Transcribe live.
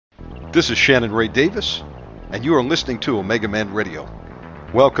This is Shannon Ray Davis, and you are listening to Omegaman Radio.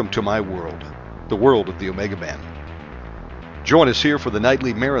 Welcome to my world, the world of the Omegaman. Join us here for the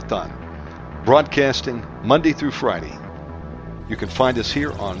nightly marathon, broadcasting Monday through Friday. You can find us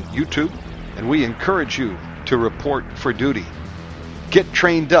here on YouTube, and we encourage you to report for duty. Get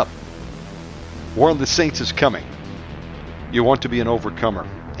trained up. War of the Saints is coming. You want to be an overcomer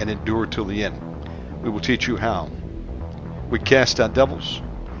and endure till the end. We will teach you how. We cast out devils.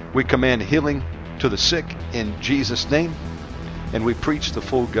 We command healing to the sick in Jesus' name. And we preach the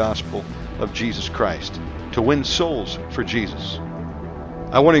full gospel of Jesus Christ to win souls for Jesus.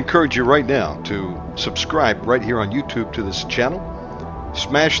 I want to encourage you right now to subscribe right here on YouTube to this channel.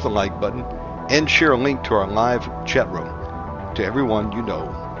 Smash the like button and share a link to our live chat room to everyone you know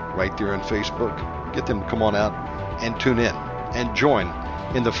right there on Facebook. Get them to come on out and tune in and join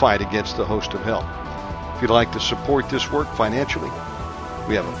in the fight against the host of hell. If you'd like to support this work financially,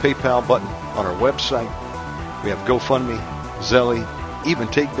 we have a PayPal button on our website. We have GoFundMe, Zelle, even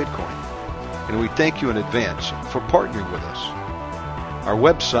take Bitcoin. And we thank you in advance for partnering with us. Our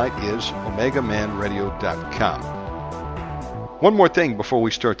website is OmegamanRadio.com. One more thing before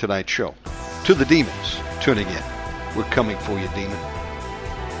we start tonight's show. To the demons tuning in, we're coming for you, demon.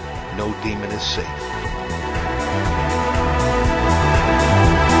 No demon is safe.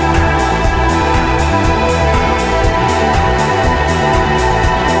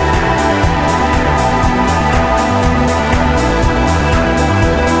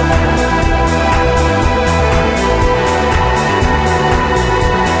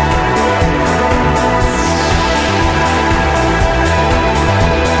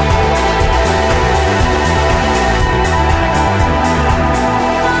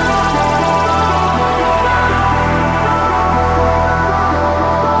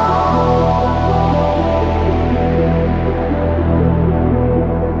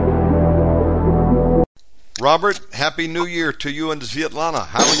 Robert, Happy New Year to you and Svitlana.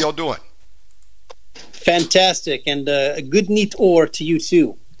 How are y'all doing? Fantastic, and a good neat or to you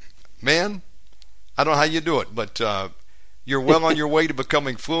too. Man, I don't know how you do it, but you're well on your way to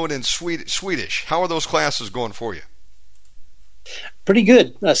becoming fluent in Swedish. How are those classes going for you? Pretty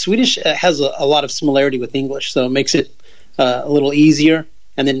good. Swedish has a lot of similarity with English, so it makes it a little easier.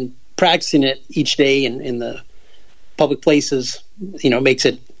 And then practicing it each day in the public places,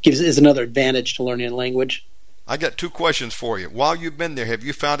 is another advantage to learning a language. I got two questions for you. While you've been there, have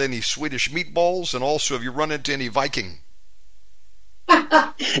you found any Swedish meatballs, and also have you run into any Viking?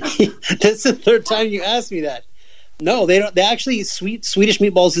 That's the third time you asked me that. No, they don't. They actually Swedish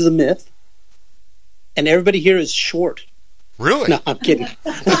meatballs is a myth, and everybody here is short. Really? No, I'm kidding.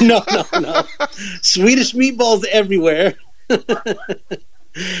 No. Swedish meatballs everywhere.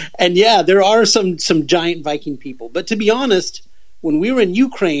 And yeah, there are some giant Viking people. But to be honest, when we were in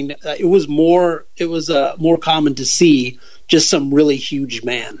Ukraine, it was more common to see just some really huge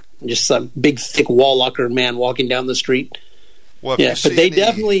man, just some big, thick wall-locker man walking down the street. Well, yeah, but they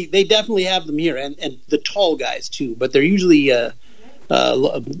definitely have them here, and the tall guys too. But they're usually a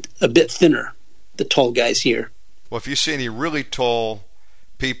bit thinner, the tall guys here. Well, if you see any really tall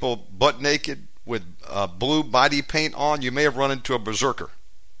people butt naked with blue body paint on, you may have run into a berserker.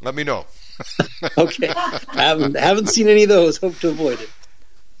 Let me know. Okay, haven't seen any of those. Hope to avoid it.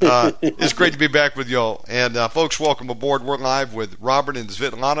 It's great to be back with y'all. And folks, welcome aboard. We're live with Robert and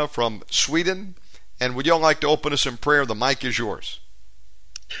Svitlana from Sweden. And would y'all like to open us in prayer? The mic is yours.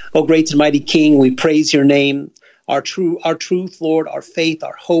 Oh, great and mighty King, we praise your name. Our truth, Lord, our faith,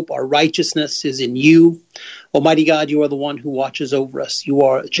 our hope, our righteousness is in you. Almighty God, you are the one who watches over us. You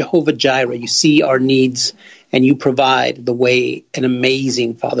are Jehovah Jireh. You see our needs, and you provide the way an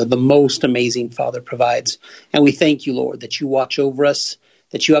amazing Father, the most amazing Father provides. And we thank you, Lord, that you watch over us,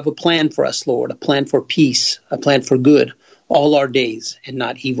 that you have a plan for us, Lord, a plan for peace, a plan for good, all our days, and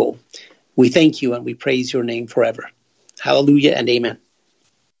not evil. We thank you, and we praise your name forever. Hallelujah and amen.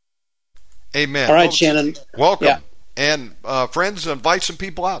 Amen. All right, Shannon. Welcome. Yeah. And friends, invite some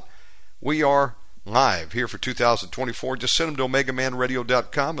people out. We are live here for 2024. Just send them to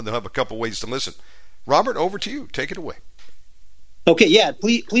OmegamanRadio.com, and they'll have a couple ways to listen. Robert, over to you. Take it away. Okay, yeah.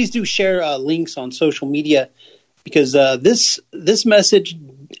 Please do share links on social media, because this message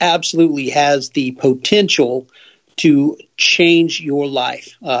absolutely has the potential to change your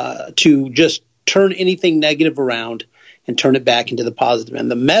life, to just turn anything negative around and turn it back into the positive.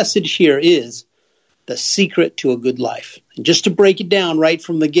 And the message here is the secret to a good life. And just to break it down right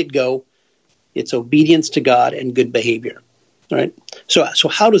from the get-go, it's obedience to God and good behavior. All right. So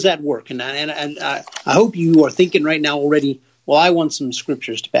how does that work? And I hope you are thinking right now already, well, I want some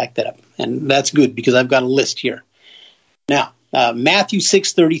scriptures to back that up. And that's good, because I've got a list here. Now, Matthew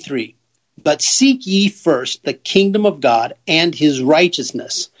 6:33. But seek ye first the kingdom of God and his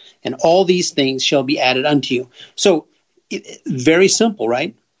righteousness, and all these things shall be added unto you. So, very simple,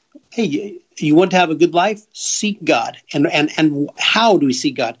 right? Hey, you want to have a good life? Seek God. And how do we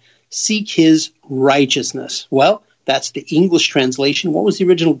seek God? Seek his righteousness. Well, that's the English translation. What was the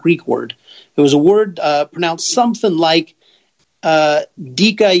original Greek word? It was a word pronounced something like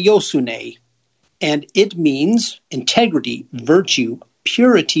dikaiosune, and it means integrity, virtue,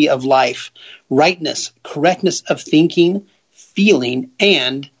 purity of life, rightness, correctness of thinking, feeling,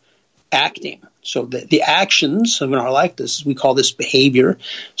 and acting. So the actions of our life, we call this behavior.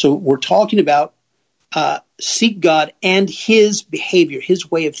 So we're talking about seek God and his behavior, his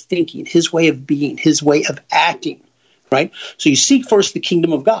way of thinking, his way of being, his way of acting, right? So you seek first the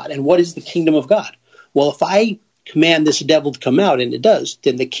kingdom of God. And what is the kingdom of God? Well, if I command this devil to come out, and it does,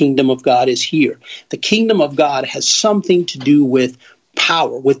 then the kingdom of God is here. The kingdom of God has something to do with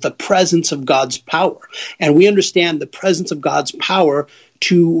power, with the presence of God's power. And we understand the presence of God's power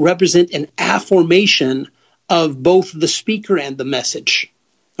to represent an affirmation of both the speaker and the message.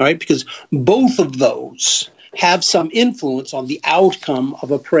 All right, because both of those have some influence on the outcome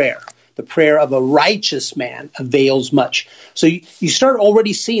of a prayer. The prayer of a righteous man avails much. So you start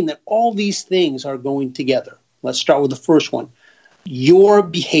already seeing that all these things are going together. Let's start with the first one. Your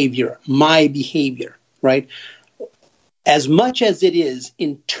behavior, my behavior, right? As much as it is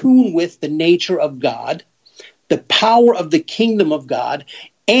in tune with the nature of God, the power of the kingdom of God,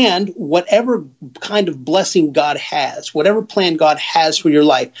 and whatever kind of blessing God has, whatever plan God has for your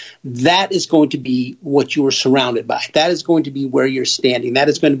life, that is going to be what you are surrounded by. That is going to be where you're standing. That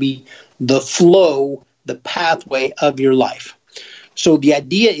is going to be the flow, the pathway of your life. So the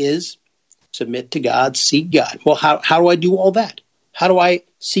idea is submit to God, seek God. Well, how do I do all that? How do I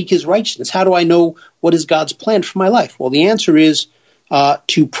seek his righteousness? How do I know what is God's plan for my life? Well, the answer is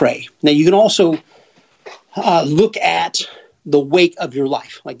to pray. Now, you can also look at the wake of your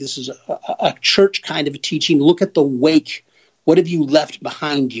life. Like this is a church kind of a teaching. Look at the wake. What have you left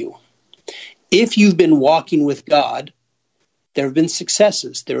behind you? If you've been walking with God, there have been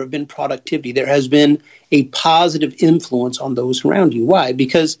successes. There have been productivity. There has been a positive influence on those around you. Why?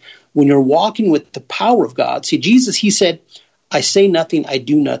 Because when you're walking with the power of God, see, Jesus, he said, I say nothing, I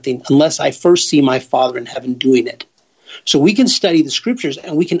do nothing, unless I first see my Father in heaven doing it. So we can study the scriptures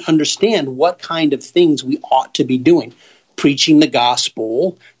and we can understand what kind of things we ought to be doing. Preaching the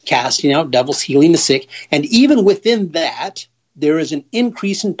gospel, casting out devils, healing the sick. And even within that, there is an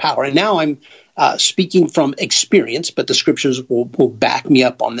increase in power. And now I'm speaking from experience, but the scriptures will back me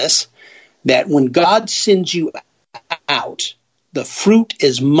up on this, that when God sends you out, the fruit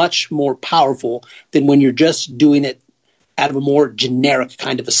is much more powerful than when you're just doing it out of a more generic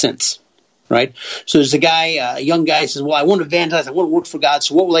kind of a sense, right? So there's a young guy says, well, I want to evangelize, I want to work for God,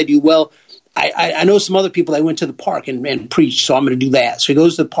 so what will I do? Well, I know some other people that went to the park and preached, so I'm going to do that. So he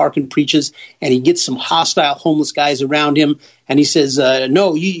goes to the park and preaches, and he gets some hostile homeless guys around him, and he says,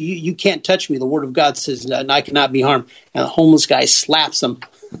 no, you can't touch me. The word of God says, I cannot be harmed. And the homeless guy slaps him,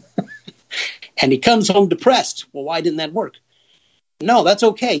 and he comes home depressed. Well, why didn't that work? No, that's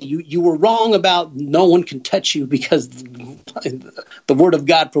okay. You were wrong about no one can touch you because the word of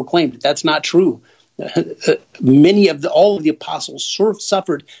God proclaimed it. That's not true. All of the apostles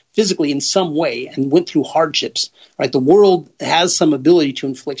suffered physically in some way and went through hardships. Right? The world has some ability to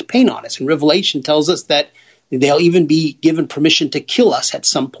inflict pain on us, and Revelation tells us that they'll even be given permission to kill us at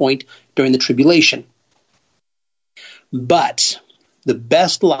some point during the tribulation. But the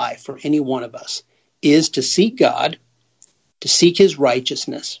best life for any one of us is to seek God, to seek his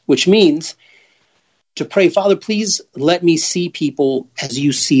righteousness, which means to pray, Father, please let me see people as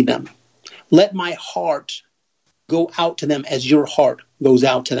you see them. Let my heart go out to them as your heart goes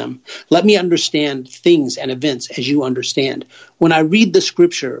out to them. Let me understand things and events as you understand. When I read the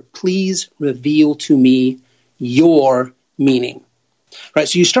scripture, please reveal to me your meaning. Right?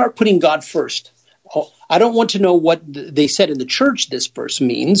 So you start putting God first. I don't want to know what they said in the church this verse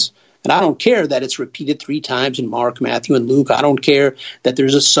means. And I don't care that it's repeated 3 times in Mark, Matthew, and Luke. I don't care that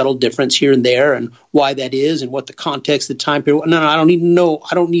there's a subtle difference here and there and why that is and what the context, the time period. No, I don't need to know.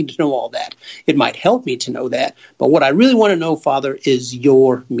 I don't need to know all that. It might help me to know that. But what I really want to know, Father, is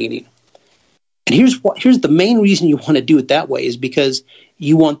your meaning. And here's the main reason you want to do it that way is because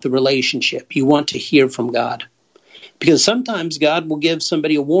you want the relationship. You want to hear from God. Because sometimes God will give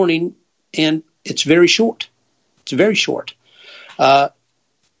somebody a warning and it's very short. It's very short.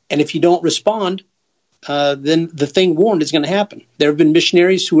 And if you don't respond, then the thing warned is going to happen. There have been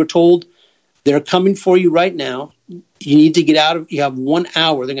missionaries who are told they're coming for you right now. You need to get out you have 1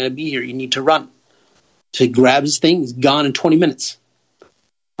 hour. They're going to be here. You need to run. So he grabs his thing. He's gone in 20 minutes.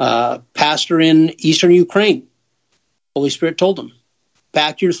 pastor in Eastern Ukraine. Holy Spirit told him,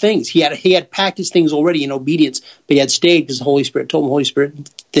 pack your things. He had packed his things already in obedience, but he had stayed because the Holy Spirit told him. Holy Spirit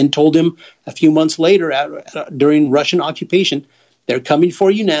then told him a few months later, during Russian occupation, they're coming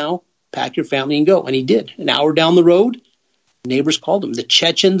for you now. Pack your family and go. And he did. An hour down the road, neighbors called him. The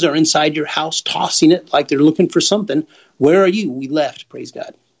Chechens are inside your house, tossing it like they're looking for something. Where are you? We left. Praise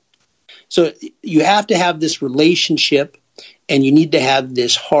God. So you have to have this relationship, and you need to have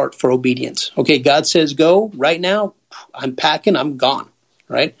this heart for obedience. Okay, God says go. Right now, I'm packing. I'm gone.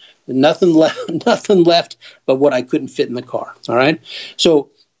 Right? Nothing left but what I couldn't fit in the car. All right. So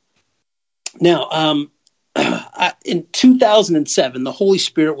now, in 2007, the Holy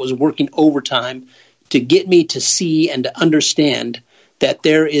Spirit was working overtime to get me to see and to understand that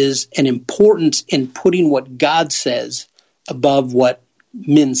there is an importance in putting what God says above what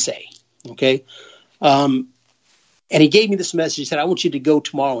men say. Okay. And he gave me this message. He said, I want you to go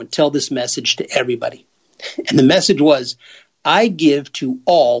tomorrow and tell this message to everybody. And the message was, I give to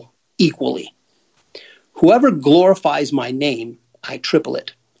all equally. Whoever glorifies my name, I triple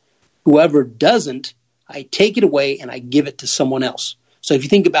it. Whoever doesn't, I take it away and I give it to someone else. So if you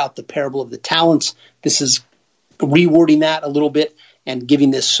think about the parable of the talents, this is rewording that a little bit and giving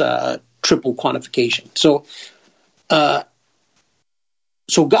this triple quantification. So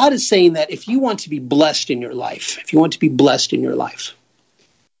God is saying that if you want to be blessed in your life, then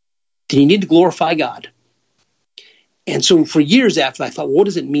you need to glorify God. And so for years after, I thought, what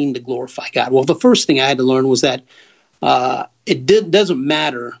does it mean to glorify God? Well, the first thing I had to learn was that doesn't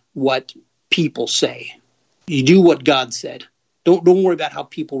matter what people say. You do what God said. Don't worry about how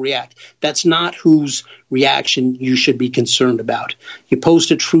people react. That's not whose reaction you should be concerned about. You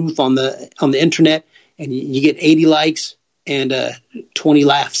post a truth on the internet, and you get 80 likes and 20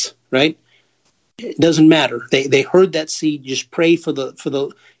 laughs, right? It doesn't matter. They heard that seed. Just pray for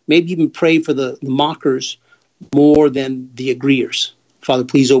the maybe even pray for the mockers more than the agreeers. Father,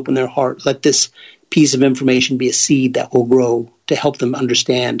 please open their heart. Let this piece of information be a seed that will grow to help them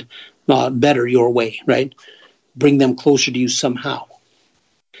understand better your way, right? Bring them closer to you somehow.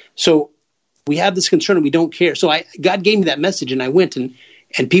 So we have this concern and we don't care. So God gave me that message, and I went and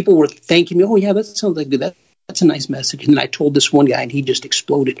people were thanking me. Oh yeah, that sounds like good. That's a nice message. And then I told this one guy, and he just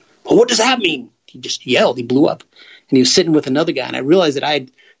exploded. Well, what does that mean? He just yelled. He blew up. And he was sitting with another guy, and I realized that I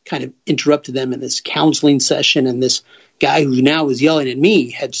had kind of interrupted them in this counseling session, and this guy who now was yelling at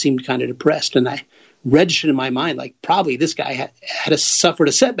me had seemed kind of depressed. And I registered in my mind, like, probably this guy had suffered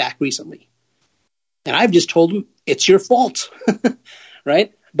a setback recently. And I've just told him, it's your fault,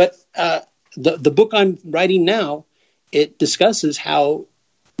 right? But the book I'm writing now, it discusses how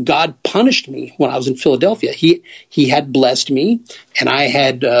God punished me when I was in Philadelphia. He had blessed me, and I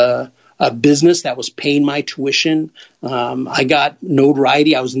had a business that was paying my tuition. I got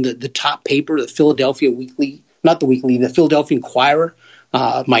notoriety. I was in the top paper, the Philadelphia Weekly, not the Weekly, the Philadelphia Inquirer.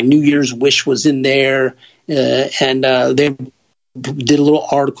 My New Year's wish was in there, and they did a little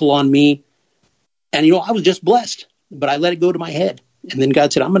article on me. And, I was just blessed, but I let it go to my head. And then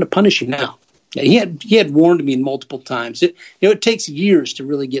God said, I'm going to punish you now. And he had warned me multiple times. It takes years to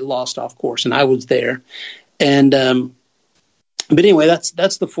really get lost off course, and I was there. And but anyway,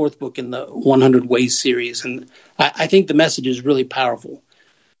 that's the fourth book in the 100 Ways series, and I think the message is really powerful.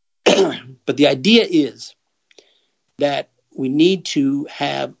 But the idea is that we need to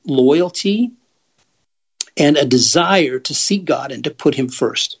have loyalty and a desire to seek God and to put Him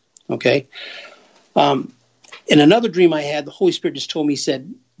first. Okay. In another dream I had, the Holy Spirit just told me, he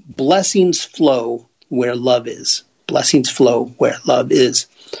said, blessings flow where love is. Blessings flow where love is.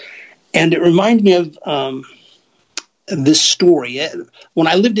 And it reminded me of this story. When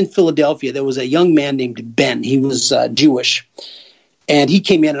I lived in Philadelphia, there was a young man named Ben. He was Jewish. And he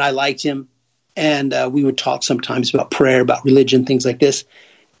came in, and I liked him. And we would talk sometimes about prayer, about religion, things like this.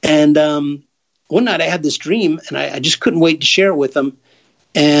 And one night I had this dream, and I just couldn't wait to share it with him.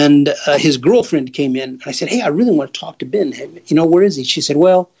 And his girlfriend came in. And I said, hey, I really want to talk to Ben. Where is he? She said,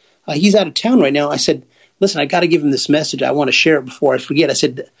 well, he's out of town right now. I said, listen, I got to give him this message. I want to share it before I forget. I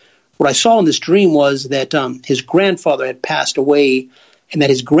said, what I saw in this dream was that his grandfather had passed away, and that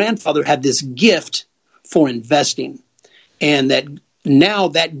his grandfather had this gift for investing, and that now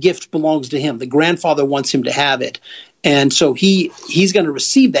that gift belongs to him. The grandfather wants him to have it. And so he's going to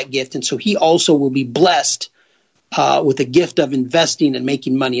receive that gift. And so he also will be blessed with the gift of investing and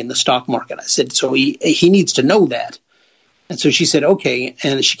making money in the stock market. I said, so he needs to know that. And so she said, okay.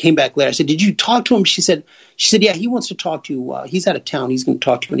 And she came back later. I said, did you talk to him? She said, yeah, he wants to talk to you. He's out of town. He's going to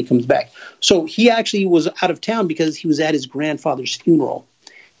talk to you when he comes back. So he actually was out of town because he was at his grandfather's funeral.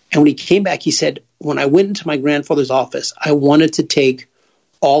 And when he came back, he said, when I went into my grandfather's office, I wanted to take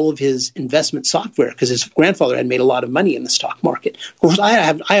all of his investment software because his grandfather had made a lot of money in the stock market. Of course,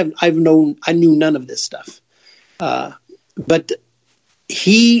 I knew none of this stuff, but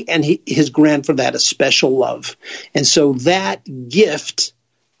he and his grandfather had a special love, and so that gift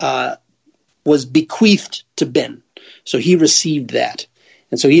was bequeathed to Ben. So he received that,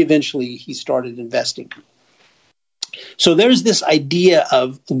 and so he started investing. So there's this idea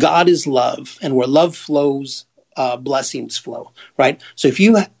of God is love, and where love flows, blessings flow, right? So if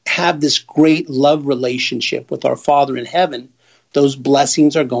you have this great love relationship with our Father in heaven, those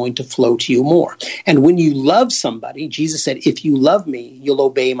blessings are going to flow to you more. And when you love somebody, Jesus said, if you love me, you'll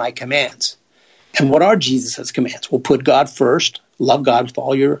obey my commands. And what are Jesus' commands? Well, put God first, love God with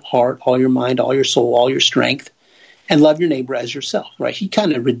all your heart, all your mind, all your soul, all your strength, and love your neighbor as yourself, right? He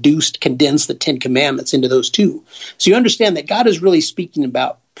kind of condensed the 10 commandments into those two. So you understand that God is really speaking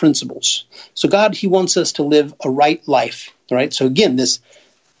about principles. So God, he wants us to live a right life, right? So again, this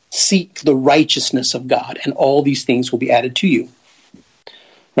seek the righteousness of God, and all these things will be added to you.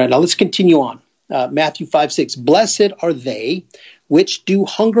 Right, now let's continue on. Matthew 5:6, blessed are they which do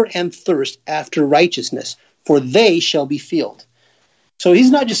hunger and thirst after righteousness, for they shall be filled. So he's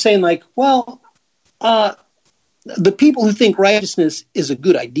not just saying like, well, the people who think righteousness is a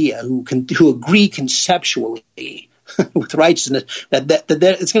good idea, who agree conceptually with righteousness, that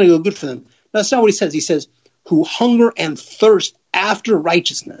it's going to go good for them. No, that's not what he says. He says, who hunger and thirst after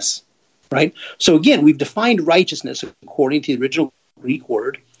righteousness, right? So again, we've defined righteousness according to the original Greek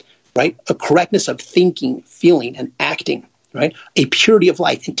word, right? A correctness of thinking, feeling, and acting, right? A purity of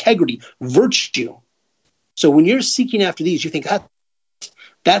life, integrity, virtue. So when you're seeking after these, you think,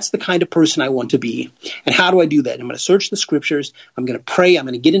 that's the kind of person I want to be. And how do I do that? I'm going to search the scriptures. I'm going to pray. I'm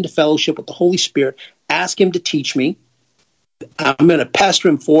going to get into fellowship with the Holy Spirit, ask him to teach me. I'm going to pester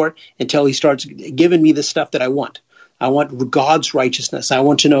him for it until he starts giving me the stuff that I want. I want God's righteousness. I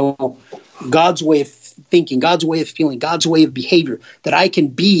want to know God's way of thinking, God's way of feeling, God's way of behavior, that I can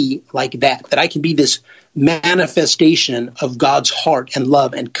be like that I can be this manifestation of God's heart and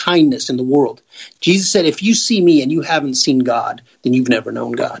love and kindness in the world. Jesus said, if you see me and you haven't seen God, then you've never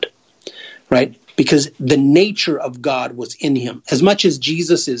known God, right? Because the nature of God was in him. As much as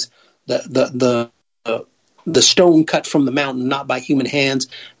Jesus is the stone cut from the mountain, not by human hands,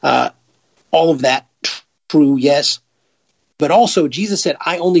 all of that true, yes. But also, Jesus said,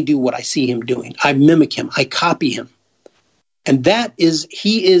 I only do what I see him doing. I mimic him. I copy him. And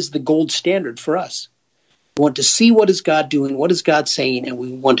he is the gold standard for us. We want to see what is God doing, what is God saying, and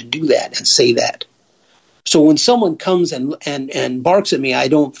we want to do that and say that. So when someone comes and barks at me, I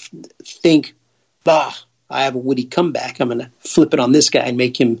don't think, I have a witty comeback. I'm going to flip it on this guy and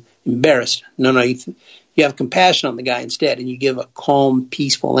make him embarrassed. No, you have compassion on the guy instead, and you give a calm,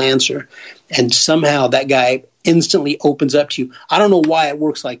 peaceful answer. And somehow that guy instantly opens up to you. I don't know why it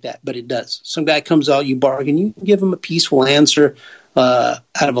works like that, but it does. Some guy comes out, you bark, and you give him a peaceful answer out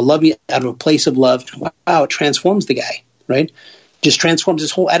of a place of love. Wow, it transforms the guy, right? Just transforms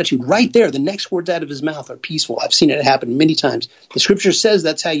his whole attitude right there. The next words out of his mouth are peaceful. I've seen it happen many times. The scripture says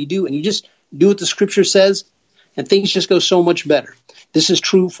that's how you do, and you just do what the scripture says, and things just go so much better. This is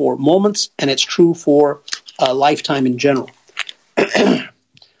true for moments, and it's true for a lifetime in general. Acts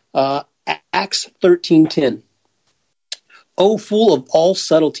 13:10. O full of all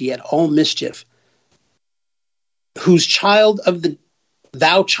subtlety and all mischief, thou child of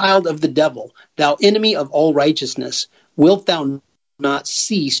the devil, thou enemy of all righteousness, wilt thou not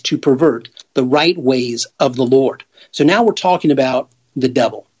cease to pervert the right ways of the Lord? So now we're talking about the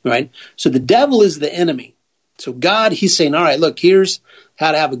devil, right? So the devil is the enemy. So God, he's saying, all right, look, here's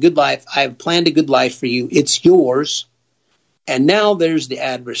how to have a good life. I have planned a good life for you. It's yours. And now there's the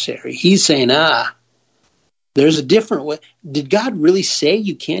adversary. He's saying, there's a different way. Did God really say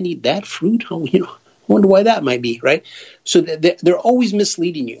you can't eat that fruit? Oh, I wonder why that might be, right? So they're always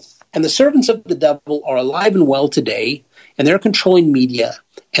misleading you. And the servants of the devil are alive and well today, and they're controlling media.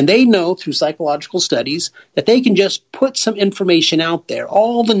 And they know through psychological studies that they can just put some information out there,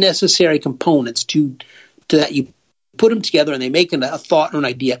 all the necessary components to that you put them together and they make a thought or an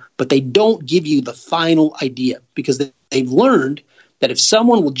idea, but they don't give you the final idea because they've learned that if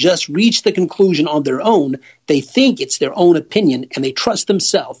someone will just reach the conclusion on their own, they think it's their own opinion and they trust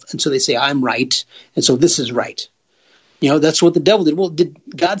themselves. And so they say, I'm right. And so this is right. That's what the devil did. Well, did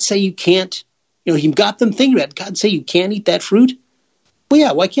God say you can't? He got them thinking about it. God say you can't eat that fruit? Well,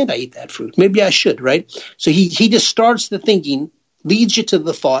 yeah, why can't I eat that fruit? Maybe I should, right? So he just starts the thinking, leads you to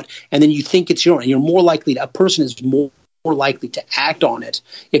the thought, and then you think it's your own. And a person is more likely to act on it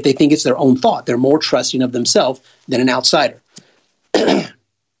if they think it's their own thought. They're more trusting of themselves than an outsider. And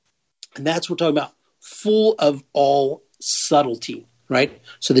that's what we're talking about, full of all subtlety, right?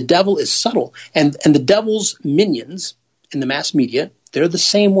 So the devil is subtle. And the devil's minions in the mass media, they're the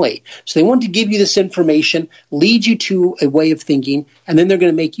same way. So they want to give you this information, lead you to a way of thinking, and then they're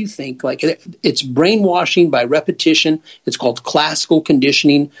going to make you think. Like, it's brainwashing by repetition. It's called classical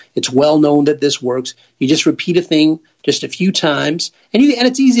conditioning. It's well known that this works. You just repeat a thing just a few times, and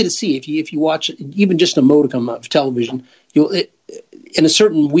it's easy to see if you watch even just a modicum of television. In a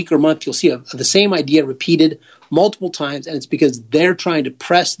certain week or month, you'll see the same idea repeated multiple times, and it's because they're trying to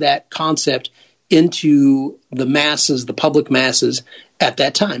press that concept into the masses, the public masses at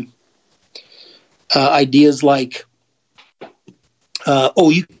that time. Ideas like,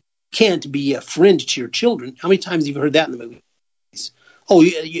 you can't be a friend to your children. How many times have you heard that in the movies? Oh,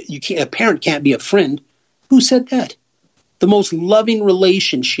 you can't, a parent can't be a friend. Who said that? The most loving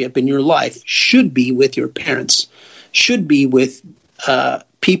relationship in your life should be with your parents, should be with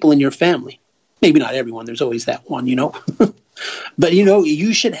people in your family. Maybe not everyone. There's always that one, But,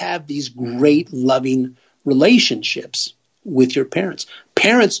 you should have these great loving relationships with your parents.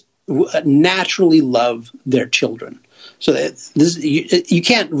 Parents naturally love their children. So you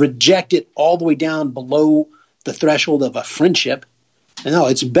can't reject it all the way down below the threshold of a friendship. No,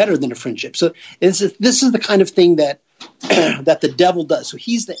 it's better than a friendship. So this is the kind of thing that that the devil does. So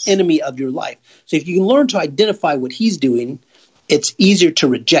he's the enemy of your life. So if you can learn to identify what he's doing, it's easier to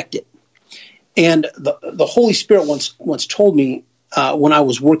reject it. And the Holy Spirit once told me when I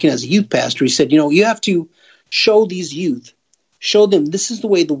was working as a youth pastor, he said, you have to show these youth, show them this is the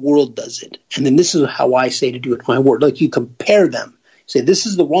way the world does it. And then this is how I say to do it in my word. Like, you compare them. Say, this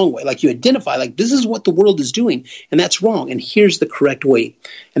is the wrong way. Like, you identify, like, this is what the world is doing, and that's wrong. And here's the correct way.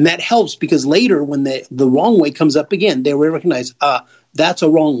 And that helps because later when the wrong way comes up again, they will recognize, that's a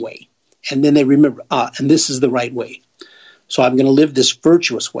wrong way. And then they remember, and this is the right way. So I'm going to live this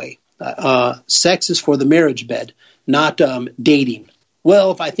virtuous way. Sex is for the marriage bed, not dating.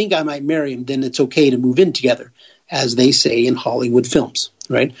 Well, if I think I might marry him, then it's okay to move in together, as they say in Hollywood films,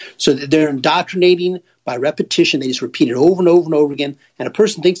 right? So they're indoctrinating by repetition. They just repeat it over and over and over again. And a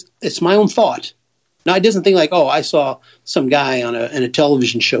person thinks it's my own thought. Now, it doesn't think like, I saw some guy in a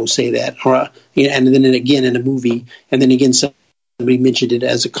television show say that, or and then again in a movie, and then again somebody mentioned it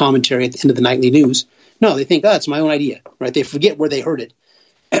as a commentary at the end of the nightly news. No, they think, it's my own idea, right? They forget where they heard it.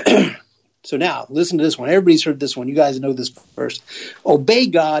 So now, listen to this one. Everybody's heard this one. You guys know this first. Obey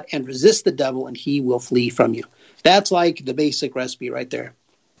God and resist the devil, and he will flee from you. That's like the basic recipe right there.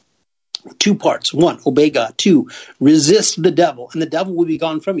 2 parts. 1, obey God. 2, resist the devil, and the devil will be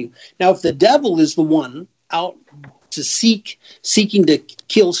gone from you. Now, if the devil is the one out to seeking to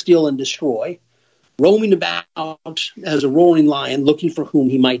kill, steal, and destroy, roaming about as a roaring lion, looking for whom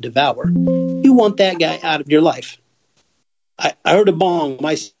he might devour, you want that guy out of your life. I heard a bong. Am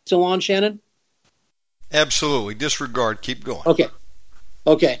I still on, Shannon? Absolutely. Disregard. Keep going.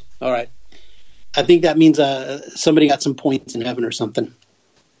 Okay. All right. I think that means somebody got some points in heaven or something.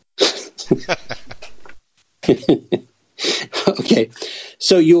 Okay.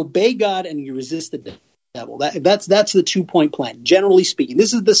 So you obey God and you resist the devil. That's the 2-point plan. Generally speaking,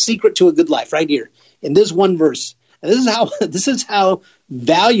 this is the secret to a good life right here in this one verse. And this is how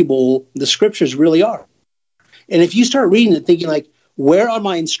valuable the scriptures really are. And if you start reading it thinking like, where are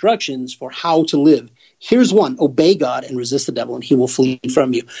my instructions for how to live? Here's one: obey God and resist the devil, and he will flee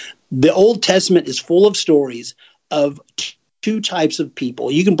from you. The Old Testament is full of stories of 2 types of people.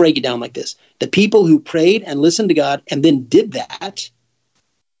 You can break it down like this: the people who prayed and listened to God and then did that,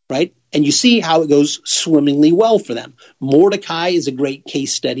 right? And you see how it goes swimmingly well for them. Mordecai is a great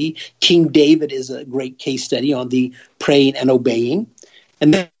case study. King David is a great case study on the praying and obeying.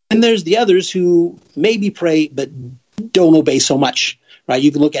 And then there's the others who maybe pray but don't obey so much, right? You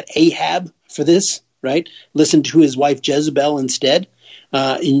can look at Ahab for this, right? Listen to his wife Jezebel instead.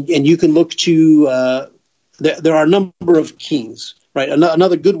 And you can look to, there are a number of kings, right?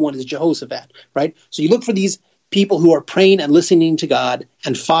 Another good one is Jehoshaphat, right? So you look for these people who are praying and listening to God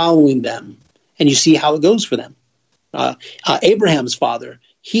and following them, and you see how it goes for them. Abraham's father,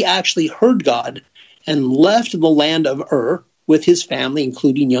 he actually heard God and left the land of Ur with his family,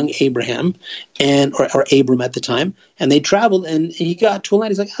 including young Abraham or Abram at the time, and they traveled, and he got to a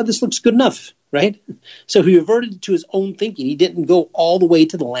land. He's like, this looks good enough, right? So he reverted to his own thinking. He didn't go all the way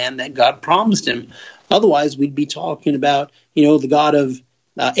to the land that God promised him. Otherwise, we'd be talking about, the God of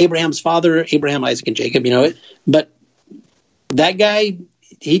Abraham's father, Abraham, Isaac, and Jacob, But that guy,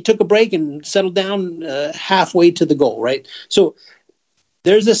 he took a break and settled down halfway to the goal, right? So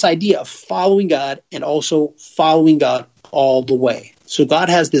there's this idea of following God and also following God all the way. So God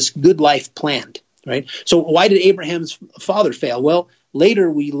has this good life planned, right? So why did Abraham's father fail? Well,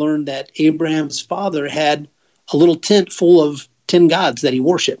 later we learned that Abraham's father had a little tent full of 10 gods that he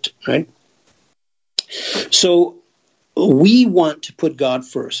worshipped, right? So we want to put God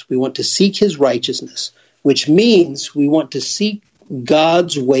first. We want to seek his righteousness, which means we want to seek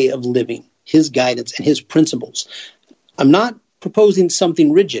God's way of living, his guidance and his principles. I'm not proposing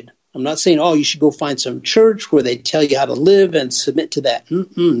something rigid. I'm not saying, oh, you should go find some church where they tell you how to live and submit to that.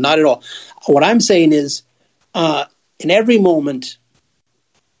 Not at all. What I'm saying is, in every moment,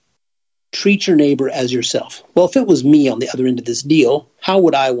 treat your neighbor as yourself. Well, if it was me on the other end of this deal, how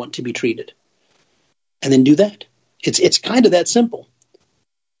would I want to be treated? And then do that. It's kind of that simple.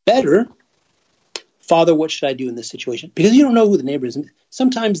 Better, Father, what should I do in this situation? Because you don't know who the neighbor is.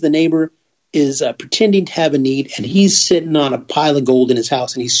 Sometimes the neighbor is pretending to have a need, and he's sitting on a pile of gold in his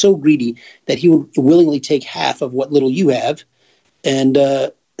house, and he's so greedy that he would willingly take half of what little you have and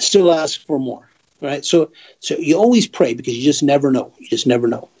still ask for more. Right? So you always pray, because you just never know. You just never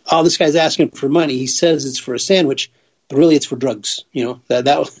know. Oh, this guy's asking for money. He says it's for a sandwich, but really it's for drugs. You know,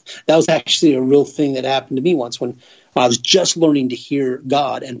 that was actually a real thing that happened to me once when I was just learning to hear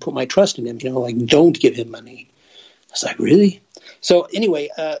God and put my trust in him. You know, like, don't give him money. I was like, really? So anyway,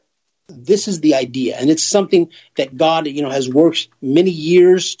 this is the idea, and it's something that God, has worked many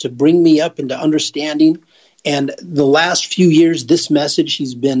years to bring me up into understanding. And the last few years, this message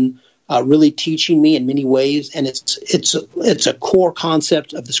he's been really teaching me in many ways, and it's a core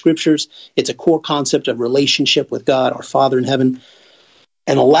concept of the scriptures. It's a core concept of relationship with God, our Father in heaven.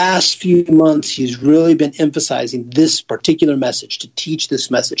 And the last few months, he's really been emphasizing this particular message, to teach this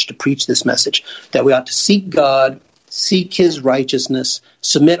message, to preach this message, that we ought to seek God, seek his righteousness,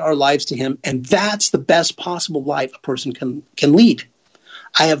 submit our lives to him, and that's the best possible life a person can lead.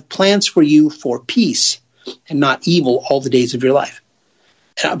 I have plans for you for peace and not evil all the days of your life.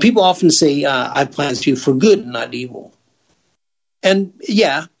 People often say, I have plans for you for good and not evil. And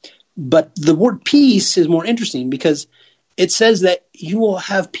yeah, but the word peace is more interesting, because it says that you will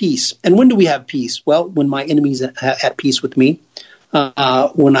have peace. And when do we have peace? Well, when my enemies are at peace with me,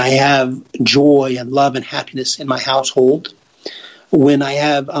 when I have joy and love and happiness in my household, when I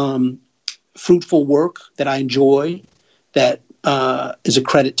have fruitful work that I enjoy, that is a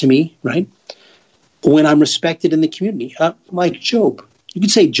credit to me, right? When I'm respected in the community, like Job. You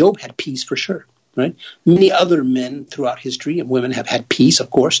could say Job had peace for sure, right? Many other men throughout history and women have had peace, of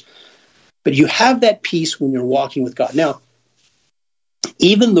course. But you have that peace when you're walking with God. Now,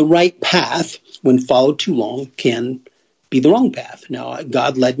 even the right path, when followed too long, can be the wrong path. Now,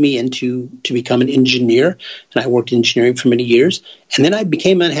 God led me to become an engineer, and I worked in engineering for many years, and then I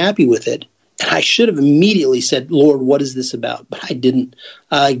became unhappy with it. And I should have immediately said, Lord, what is this about? But I didn't.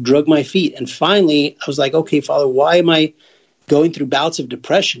 I drug my feet. And finally, I was like, okay, Father, why am I going through bouts of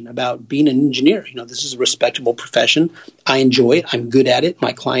depression about being an engineer? This is a respectable profession. I enjoy it. I'm good at it.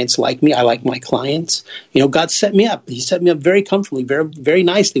 My clients like me. I like my clients. God set me up. He set me up very comfortably, very, very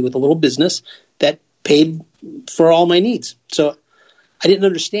nicely, with a little business that paid for all my needs. So I didn't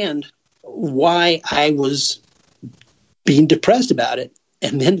understand why I was being depressed about it.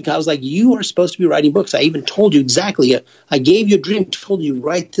 And then God was like, you are supposed to be writing books. I even told you exactly. I gave you a dream, told you,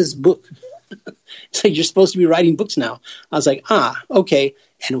 write this book. So you're supposed to be writing books now. I was like, okay.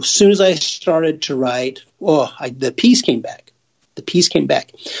 And as soon as I started to write, the peace came back. The peace came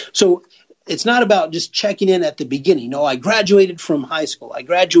back. So it's not about just checking in at the beginning. No, I graduated from high school. I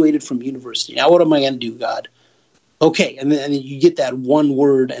graduated from university. Now what am I going to do, God? Okay. And then you get that one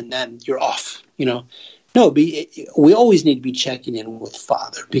word and then you're off, No, we always need to be checking in with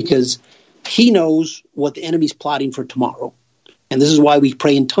Father, because he knows what the enemy's plotting for tomorrow. And this is why we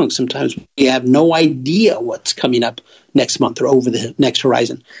pray in tongues. Sometimes we have no idea what's coming up next month or over the next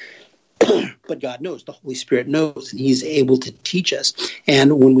horizon. But God knows. The Holy Spirit knows, and he's able to teach us.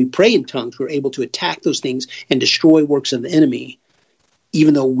 And when we pray in tongues, we're able to attack those things and destroy works of the enemy,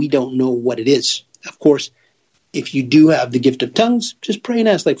 even though we don't know what it is. Of course, if you do have the gift of tongues, just pray and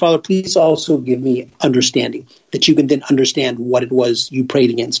ask, like, Father, please also give me understanding, that you can then understand what it was you prayed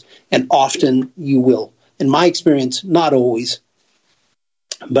against. And often you will. In my experience, not always,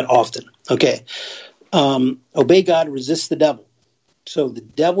 but often. Okay. Obey God, resist the devil. So the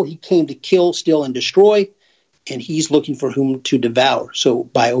devil, he came to kill, steal, and destroy, and he's looking for whom to devour. So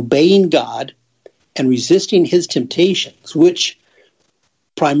by obeying God and resisting his temptations, which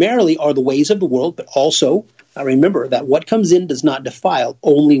primarily are the ways of the world, but also remember that what comes in does not defile,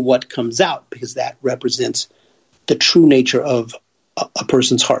 only what comes out, because that represents the true nature of a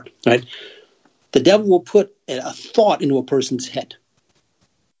person's heart, right? The devil will put a thought into a person's head.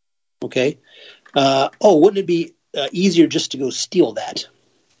 Okay? Wouldn't it be easier just to go steal that?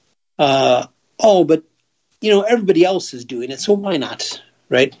 But, everybody else is doing it, so why not,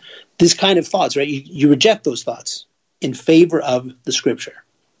 right? This kind of thoughts, right? You reject those thoughts. in favor of the Scripture.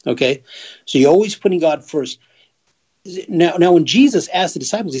 Okay? So you're always putting God first. Now, when Jesus asked the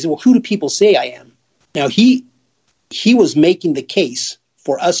disciples, he said, well, who do people say I am? Now, he was making the case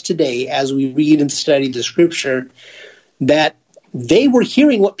for us today, as we read and study the Scripture, that they were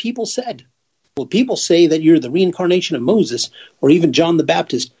hearing what people said. Well, people say that you're the reincarnation of Moses or even John the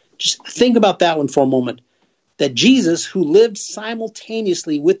Baptist. Just think about that one for a moment. That Jesus, who lived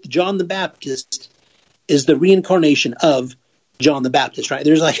simultaneously with John the Baptist, is the reincarnation of John the Baptist, right?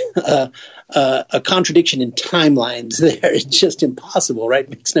 There's like a contradiction in timelines there. It's just impossible, right?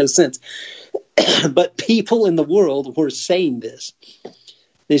 It makes no sense. But people in the world were saying this.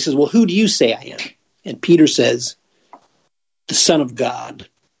 They says, well, who do you say I am? And Peter says, the Son of God.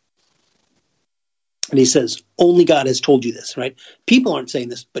 And he says, only God has told you this, right? People aren't saying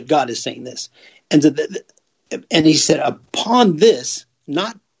this, but God is saying this. And he said, upon this,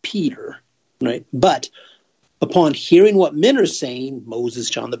 not Peter, right? But upon hearing what men are saying, Moses,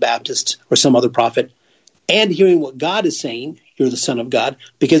 John the Baptist, or some other prophet, and hearing what God is saying, you're the Son of God.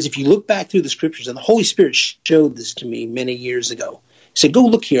 Because if you look back through the Scriptures, and the Holy Spirit showed this to me many years ago. He said, go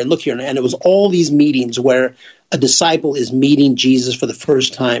look here and look here. And it was all these meetings where a disciple is meeting Jesus for the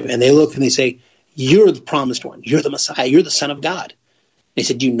first time. And they look and they say, you're the promised one. You're the Messiah. You're the Son of God. They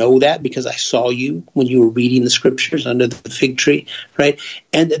said, do you know that? Because I saw you when you were reading the Scriptures under the fig tree, right?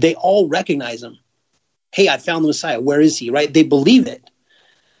 And they all recognize him. Hey, I found the Messiah. Where is he, right? They believe it.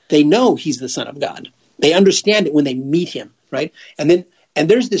 They know he's the Son of God. They understand it when they meet him, right? And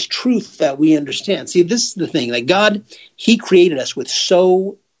there's this truth that we understand. See, this is the thing. Like God, he created us with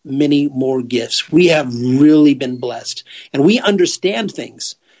so many more gifts. We have really been blessed. And we understand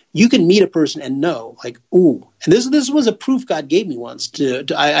things. You can meet a person and know, like, ooh. And this was a proof God gave me once.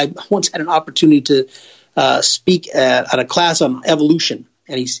 I once had an opportunity to speak at a class on evolution.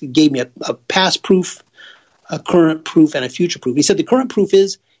 And he gave me a past proof, a current proof, and a future proof. He said the current proof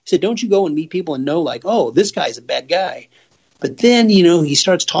is, he said, don't you go and meet people and know, like, oh, this guy's a bad guy. But then, he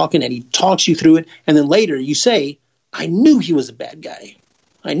starts talking and he talks you through it. And then later you say, I knew he was a bad guy.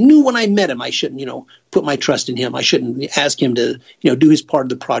 I knew when I met him, I shouldn't, put my trust in him. I shouldn't ask him to, do his part of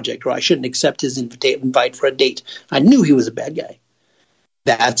the project, or I shouldn't accept his invite for a date. I knew he was a bad guy.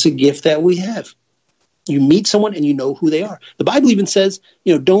 That's a gift that we have. You meet someone and you know who they are. The Bible even says,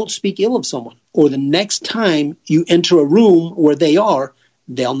 don't speak ill of someone, or the next time you enter a room where they are,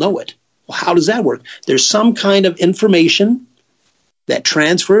 they'll know it. Well, how does that work? There's some kind of information that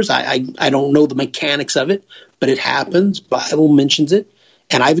transfers. I don't know the mechanics of it, but it happens. Bible mentions it.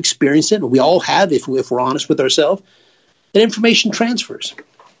 And I've experienced it, and we all have, if we're honest with ourselves, that information transfers.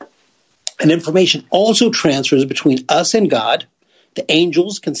 And information also transfers between us and God. The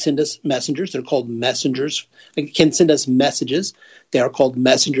angels can send us messengers. They're called messengers. They can send us messages. They are called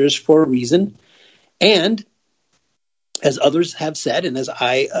messengers for a reason. And as others have said, and as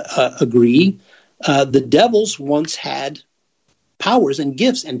I agree, the devils once had powers and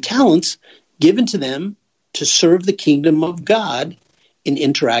gifts and talents given to them to serve the kingdom of God in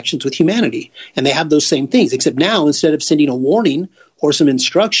interactions with humanity. And they have those same things, except now, instead of sending a warning or some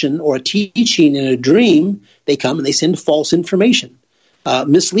instruction or a teaching in a dream, they come and they send false information,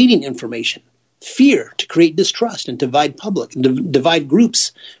 misleading information, fear to create distrust and divide public and divide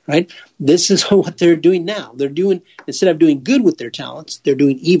groups, right? This is what they're doing now. They're doing, instead of doing good with their talents, they're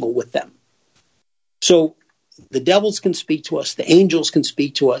doing evil with them. So the devils can speak to us, the angels can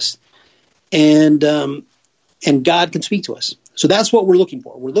speak to us, and God can speak to us. So that's what we're looking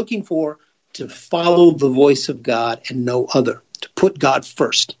for. We're looking for to follow the voice of God and no other, to put God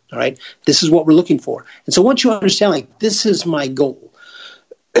first, all right? This is what we're looking for. And so once you understand, like, this is my goal.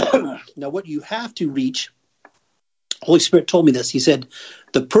 Now, what you have to reach, Holy Spirit told me this. He said,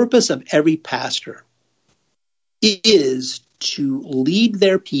 the purpose of every pastor is to lead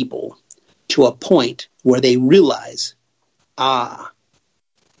their people to a point where they realize, I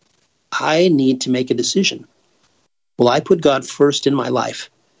need to make a decision. Will I put God first in my life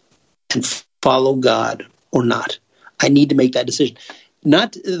and follow God or not? I need to make that decision.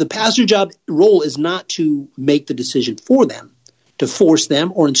 Not the pastor job role is not to make the decision for them, to force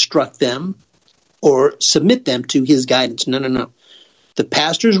them or instruct them or submit them to his guidance. No. The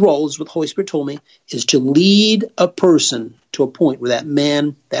pastor's role, is what the Holy Spirit told me, is to lead a person to a point where that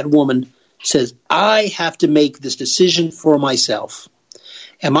man, that woman says, I have to make this decision for myself.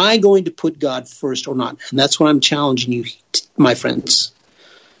 Am I going to put God first or not? And that's what I'm challenging you, my friends.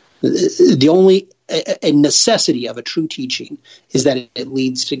 The only a necessity of a true teaching is that it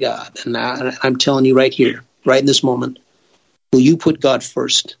leads to God. And I'm telling you right here, right in this moment, will you put God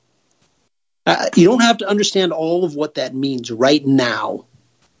first? You don't have to understand all of what that means right now,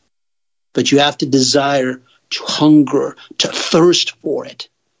 but you have to desire to hunger, to thirst for it.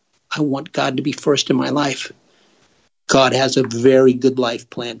 I want God to be first in my life. God has a very good life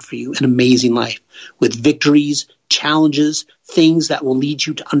planned for you, an amazing life with victories, challenges, things that will lead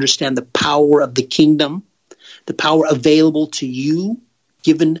you to understand the power of the kingdom, the power available to you,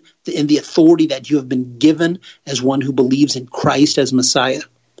 given in the authority that you have been given as one who believes in Christ as Messiah.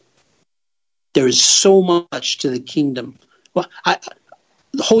 There is so much to the kingdom. Well,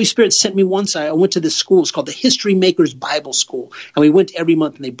 the Holy Spirit sent me once. I went to this school. It's called the History Makers Bible School. And we went every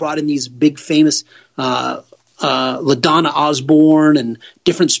month, and they brought in these big famous LaDonna Osborne and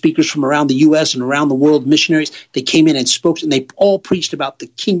different speakers from around the U.S. and around the world, missionaries. They came in and spoke, and they all preached about the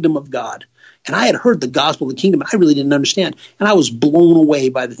kingdom of God. And I had heard the gospel of the kingdom. I really didn't understand. And I was blown away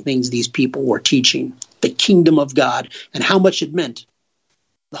by the things these people were teaching, the kingdom of God, and how much it meant.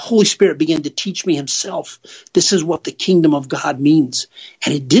 The Holy Spirit began to teach me himself. This is what the kingdom of God means.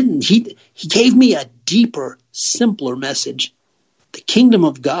 And it didn't. He gave me a deeper, simpler message. The kingdom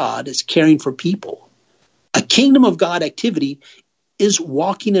of God is caring for people. A kingdom of God activity is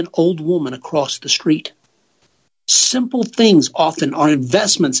walking an old woman across the street. Simple things often are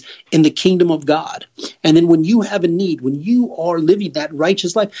investments in the kingdom of God. And then when you have a need, when you are living that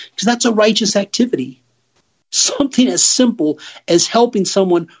righteous life, because that's a righteous activity. Something as simple as helping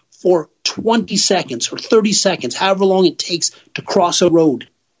someone for 20 seconds or 30 seconds, however long it takes to cross a road.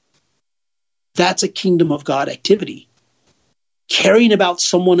 That's a kingdom of God activity. Caring about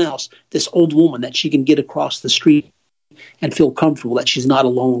someone else, this old woman, that she can get across the street and feel comfortable that she's not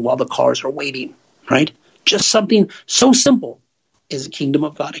alone while the cars are waiting, right? Just something so simple is a kingdom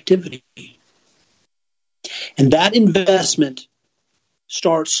of God activity. And that investment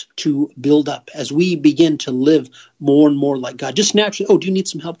starts to build up as we begin to live more and more like God. Just naturally, oh, do you need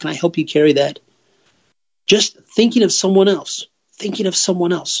some help? Can I help you carry that? Just thinking of someone else,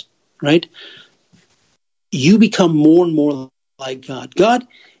 right? You become more and more like God.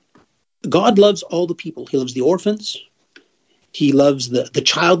 God loves all the people. He loves the orphans. He loves the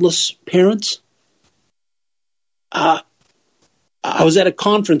childless parents. I was at a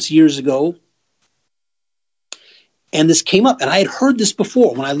conference years ago, and this came up, and I had heard this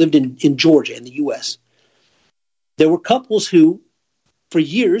before when I lived in Georgia in the U.S. There were couples who, for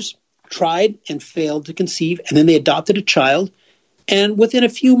years, tried and failed to conceive, and then they adopted a child, and within a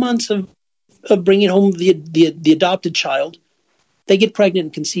few months of bringing home the adopted child, they get pregnant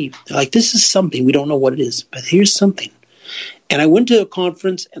and conceive. They're like, this is something, we don't know what it is, but here's something. And I went to a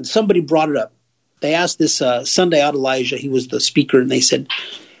conference, and somebody brought it up. They asked this Sunday out Elijah, he was the speaker, and they said,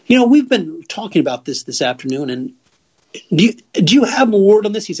 we've been talking about this afternoon, and do you have a word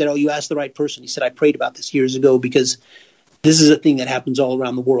on this? He said, oh, you asked the right person. He said, I prayed about this years ago because this is a thing that happens all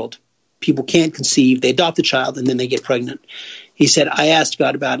around the world. People can't conceive, they adopt a child, and then they get pregnant. He said, I asked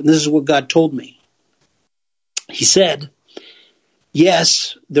God about it, and this is what God told me. He said,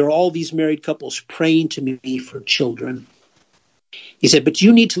 yes, there are all these married couples praying to me for children. He said, but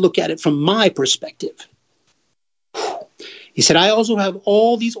you need to look at it from my perspective. He said, I also have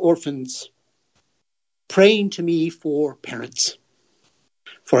all these orphans praying to me for parents,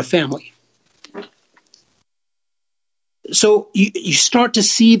 for a family. So you start to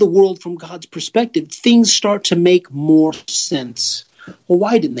see the world from God's perspective. Things start to make more sense. Well,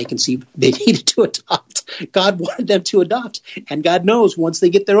 why didn't they conceive? They needed to adopt. God wanted them to adopt. And God knows once they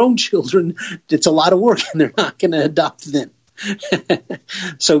get their own children, it's a lot of work and they're not going to adopt them.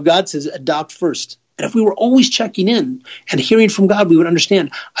 So God says, adopt first. And if we were always checking in and hearing from God, we would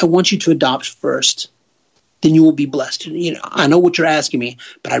understand, I want you to adopt first. Then you will be blessed. I know what you're asking me,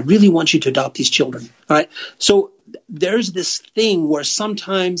 but I really want you to adopt these children. All right. So there's this thing where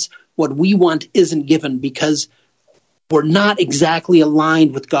sometimes what we want isn't given because we're not exactly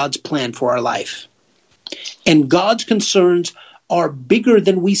aligned with God's plan for our life. And God's concerns are bigger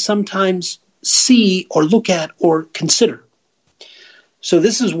than we sometimes see or look at or consider. So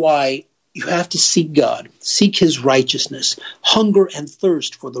this is why you have to seek God, seek his righteousness, hunger and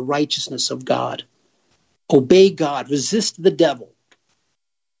thirst for the righteousness of God. Obey God, resist the devil.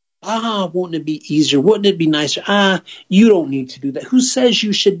 Wouldn't it be easier? Wouldn't it be nicer? You don't need to do that. Who says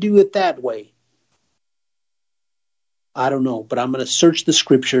you should do it that way? I don't know, but I'm going to search the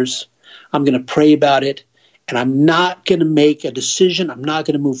scriptures. I'm going to pray about it, and I'm not going to make a decision. I'm not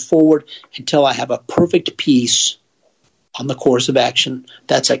going to move forward until I have a perfect peace on the course of action.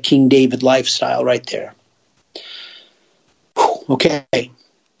 That's a King David lifestyle right there. Okay.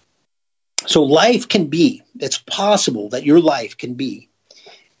 So life can be, it's possible that your life can be,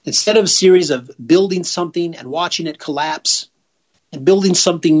 instead of a series of building something and watching it collapse and building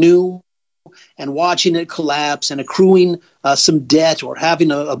something new and watching it collapse and accruing some debt or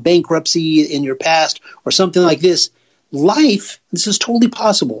having a bankruptcy in your past or something like this. Life, this is totally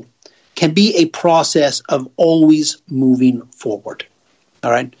possible, can be a process of always moving forward. All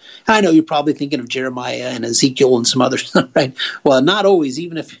right. I know you're probably thinking of Jeremiah and Ezekiel and some others, right? Well, not always.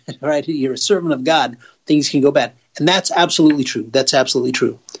 Even if, right, you're a servant of God, things can go bad. And that's absolutely true. That's absolutely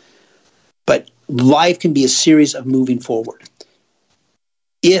true. But life can be a series of moving forward.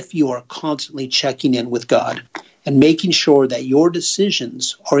 If you are constantly checking in with God and making sure that your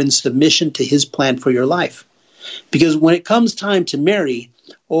decisions are in submission to his plan for your life. Because when it comes time to marry,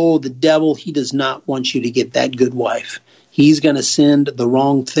 the devil, he does not want you to get that good wife. He's going to send the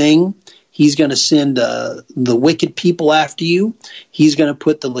wrong thing. He's going to send the wicked people after you. He's going to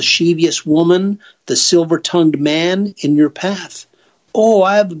put the lascivious woman, the silver-tongued man in your path.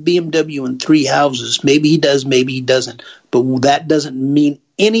 I have a BMW and 3 houses. Maybe he does, maybe he doesn't. But that doesn't mean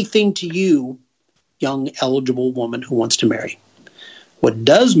anything to you, young, eligible woman who wants to marry. What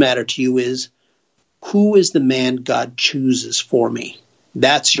does matter to you is, who is the man God chooses for me?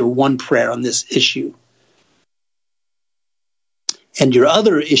 That's your one prayer on this issue. And your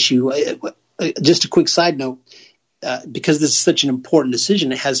other issue, just a quick side note, because this is such an important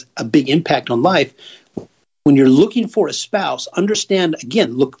decision, it has a big impact on life. When you're looking for a spouse, understand,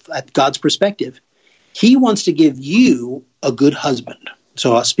 again, look at God's perspective. He wants to give you a good husband.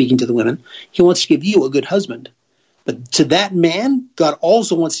 So speaking to the women, he wants to give you a good husband. But to that man, God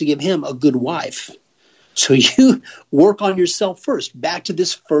also wants to give him a good wife. So you work on yourself first. Back to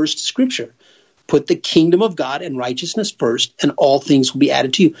this first scripture. Put the kingdom of God and righteousness first, and all things will be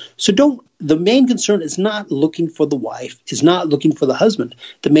added to you. So the main concern is not looking for the wife, is not looking for the husband.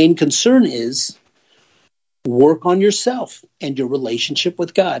 The main concern is work on yourself and your relationship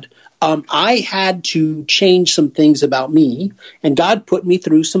with God. I had to change some things about me, and God put me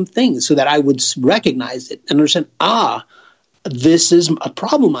through some things so that I would recognize it and understand, this is a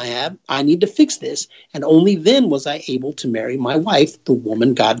problem I have. I need to fix this. And only then was I able to marry my wife, the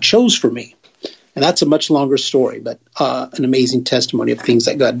woman God chose for me. And that's a much longer story, but an amazing testimony of things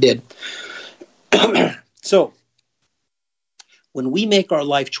that God did. So, when we make our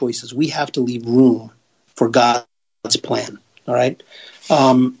life choices, we have to leave room for God's plan. All right.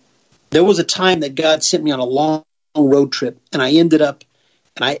 There was a time that God sent me on a long road trip, and I ended up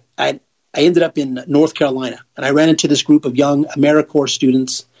in North Carolina, and I ran into this group of young AmeriCorps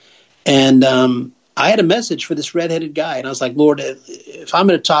students, and I had a message for this redheaded guy, and I was like, Lord, if I'm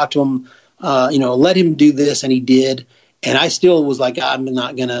going to talk to him, let him do this, and he did. And I still was like, I'm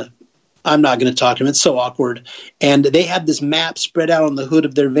not gonna talk to him. It's so awkward. And they had this map spread out on the hood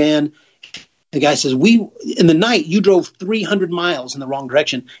of their van. The guy says, in the night, you drove 300 miles in the wrong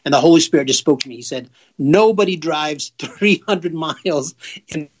direction. And the Holy Spirit just spoke to me. He said, nobody drives 300 miles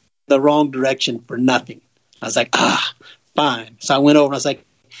in the wrong direction for nothing. I was like, fine. So I went over and I was like,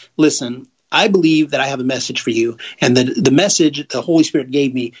 listen, I believe that I have a message for you. And the message the Holy Spirit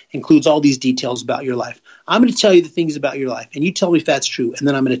gave me includes all these details about your life. I'm going to tell you the things about your life, and you tell me if that's true. And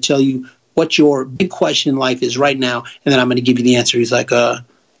then I'm going to tell you what your big question in life is right now. And then I'm going to give you the answer. He's like, all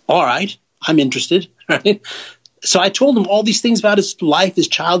right, I'm interested. Right? So I told him all these things about his life, his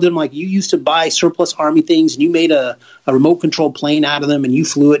childhood. I'm like, you used to buy surplus Army things, and you made a remote control plane out of them, and you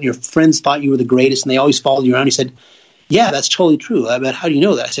flew it, and your friends thought you were the greatest, and they always followed you around. He said, yeah, that's totally true. I bet, how do you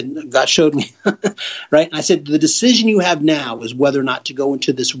know that? I said, God showed me. Right? And I said, the decision you have now is whether or not to go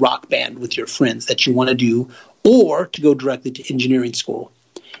into this rock band with your friends that you want to do, or to go directly to engineering school.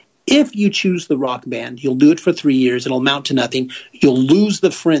 If you choose the rock band, you'll do it for 3 years. It'll amount to nothing. You'll lose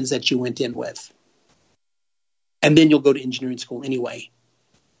the friends that you went in with. And then you'll go to engineering school anyway.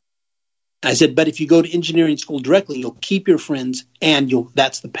 I said, but if you go to engineering school directly, you'll keep your friends, and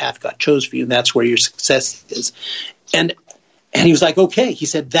that's the path God chose for you. And that's where your success is. And he was like, okay. He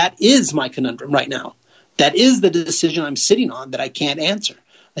said, that is my conundrum right now. That is the decision I'm sitting on that I can't answer.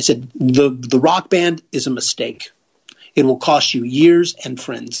 I said, the rock band is a mistake. It will cost you years and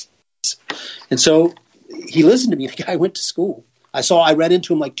friends. And so he listened to me. The guy went to school. I ran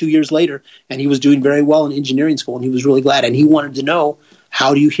into him like 2 years later, and he was doing very well in engineering school, and he was really glad. And he wanted to know,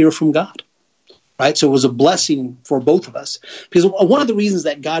 how do you hear from God? Right? So it was a blessing for both of us. Because one of the reasons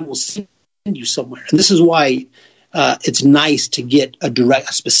that God will send you somewhere, and this is why it's nice to get a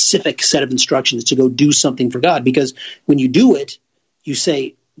specific set of instructions to go do something for God. Because when you do it, you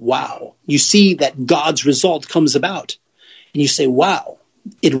say, wow. You see that God's result comes about. And you say, wow,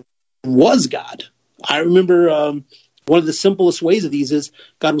 it was God. I remember one of the simplest ways of these is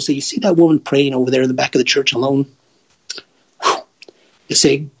God will say, you see that woman praying over there in the back of the church alone? You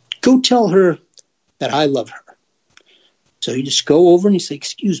say, go tell her that I love her. So you just go over and you say,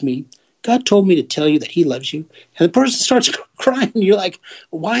 excuse me, God told me to tell you that he loves you. And the person starts crying. And you're like,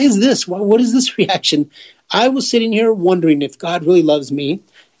 why is this? What is this reaction? I was sitting here wondering if God really loves me.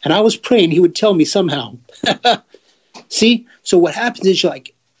 And I was praying he would tell me somehow. See? So what happens is you're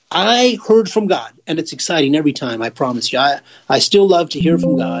like, I heard from God. And it's exciting every time, I promise you. I still love to hear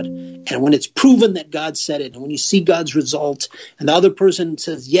from God. And when it's proven that God said it, and when you see God's result, and the other person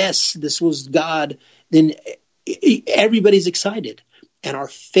says, yes, this was God, then everybody's excited. And our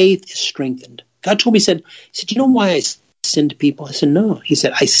faith is strengthened. God told me, he said, you know why I send people? I said, no. He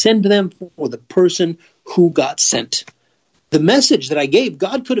said, I send them for the person who got sent. The message that I gave,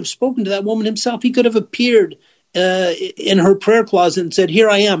 God could have spoken to that woman himself. He could have appeared in her prayer closet and said, here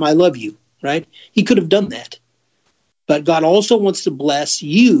I am, I love you, right? He could have done that. But God also wants to bless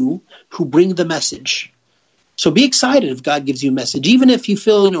you who bring the message. So be excited if God gives you a message, even if you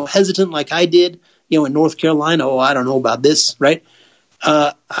feel, hesitant like I did, in North Carolina. Oh, I don't know about this, right?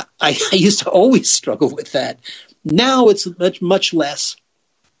 I used to always struggle with that. Now it's much less.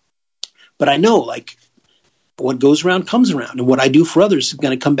 But I know, what goes around comes around, and what I do for others is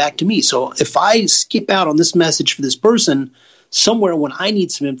going to come back to me. So if I skip out on this message for this person, somewhere when I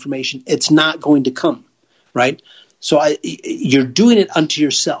need some information, it's not going to come, right? So you're doing it unto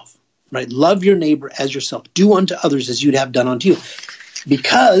yourself, right? Love your neighbor as yourself. Do unto others as you'd have done unto you.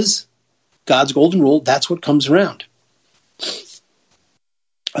 Because God's golden rule, that's what comes around.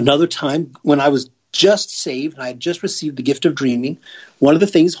 Another time when I was just saved and I had just received the gift of dreaming, one of the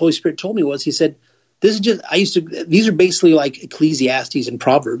things the Holy Spirit told me was, he said, these are basically like Ecclesiastes and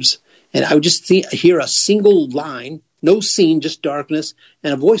Proverbs. And I would just hear a single line, no scene, just darkness,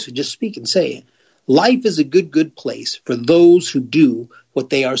 and a voice would just speak and say, life is a good place for those who do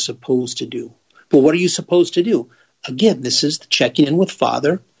what they are supposed to do. But what are you supposed to do? Again, this is the checking in with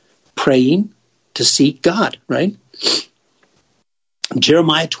Father, praying to seek God, right?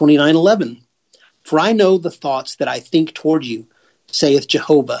 Jeremiah 29:11. For I know the thoughts that I think toward you, saith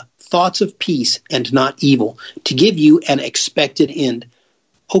Jehovah, thoughts of peace and not evil, to give you an expected end.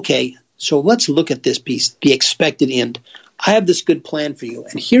 Okay, so let's look at this piece, the expected end. I have this good plan for you,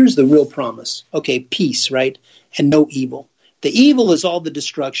 and here's the real promise. Okay, peace, right? And no evil. The evil is all the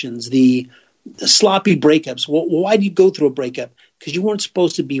destructions, the sloppy breakups. Well, why do you go through a breakup? Because you weren't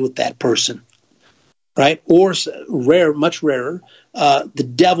supposed to be with that person, right? Or much rarer,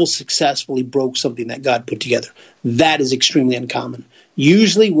 the devil successfully broke something that God put together. That is extremely uncommon.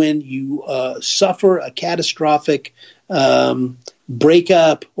 Usually when you suffer a catastrophic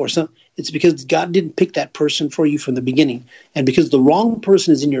breakup or something, it's because God didn't pick that person for you from the beginning. And because the wrong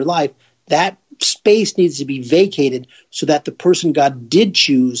person is in your life, that space needs to be vacated so that the person God did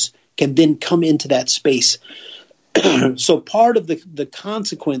choose can then come into that space. So part of the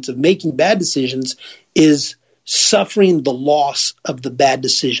consequence of making bad decisions is suffering the loss of the bad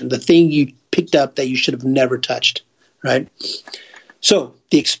decision, the thing you picked up that you should have never touched, right? So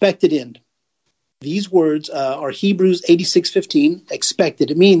the expected end. These words are Hebrews 86:15,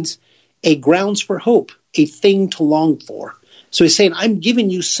 expected. It means a grounds for hope, a thing to long for. So he's saying, I'm giving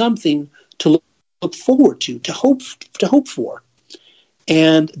you something to look forward to hope for.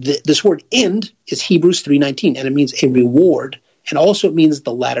 And this word end is Hebrews 3:19, and it means a reward, and also it means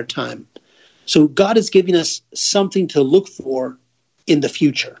the latter time. So God is giving us something to look for in the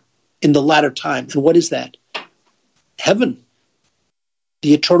future, in the latter time. And what is that? Heaven,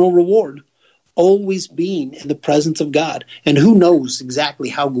 the eternal reward, always being in the presence of God. And who knows exactly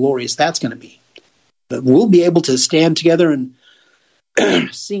how glorious that's going to be. But we'll be able to stand together and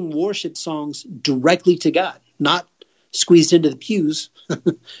sing worship songs directly to God, not squeezed into the pews,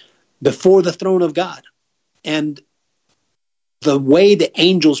 before the throne of God. And the way the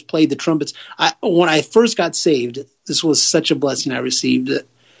angels played the trumpets. When I first got saved, this was such a blessing I received.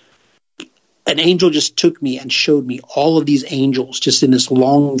 An angel just took me and showed me all of these angels just in this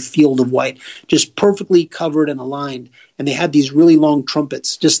long field of white, just perfectly covered and aligned. And they had these really long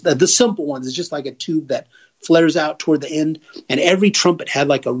trumpets, just the simple ones. It's just like a tube that flares out toward the end. And every trumpet had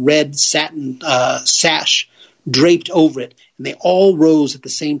like a red satin sash draped over it. And they all rose at the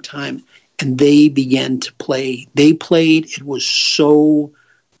same time. And they began to play. They played. It was so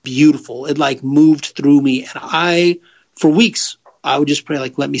beautiful. It like moved through me. And for weeks, I would just pray,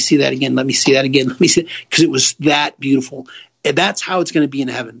 like, let me see that again. Let me see that again. Let me see it. Because it was that beautiful. And that's how it's going to be in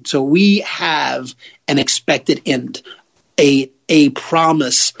heaven. So we have an expected end, a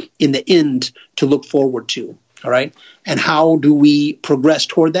promise in the end to look forward to. All right. And how do we progress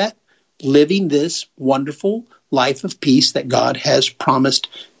toward that? Living this wonderful life of peace that God has promised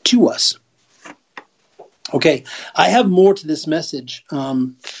to us. Okay, I have more to this message,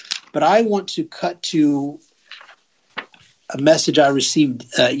 but I want to cut to a message I received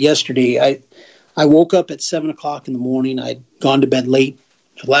yesterday. I woke up at 7 o'clock in the morning. I'd gone to bed late.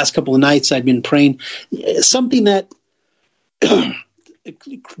 The last couple of nights I'd been praying. Something that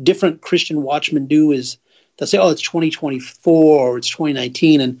different Christian watchmen do is they'll say, oh, it's 2024 or it's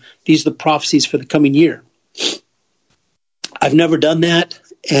 2019, and these are the prophecies for the coming year. I've never done that.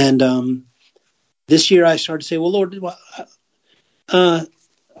 And this year I started to say, well, Lord,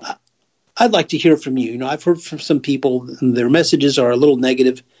 I'd like to hear from you. You know, I've heard from some people, and their messages are a little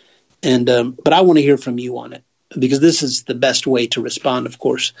negative, and but I want to hear from you on it, because this is the best way to respond, of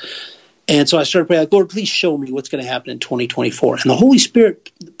course. And so I started praying, like, Lord, please show me what's going to happen in 2024. And the Holy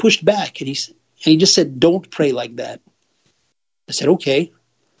Spirit pushed back, and he just said, don't pray like that. I said, okay.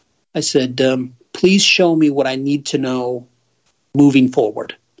 I said, please show me what I need to know moving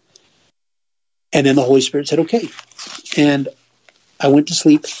forward. And then the Holy Spirit said, okay. And I went to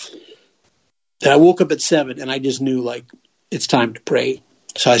sleep. And I woke up at 7, and I just knew, like, it's time to pray.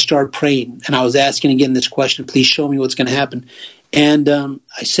 So I started praying, and I was asking again this question, please show me what's going to happen. And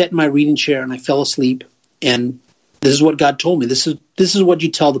I sat in my reading chair, and I fell asleep. And this is what God told me. This is what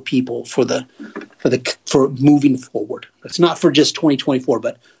you tell the people for moving forward. It's not for just 2024,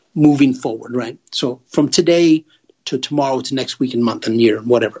 but moving forward, right? So from today to tomorrow to next week and month and year,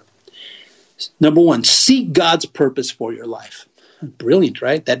 whatever. Number 1, seek God's purpose for your life. Brilliant,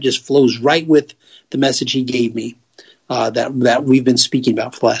 right? That just flows right with the message he gave me that we've been speaking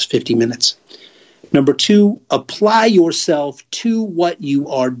about for the last 50 minutes. Number 2, apply yourself to what you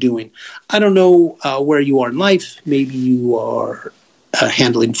are doing. I don't know where you are in life. Maybe you are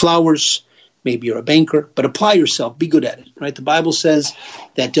handling flowers. Maybe you're a banker. But apply yourself. Be good at it, right? The Bible says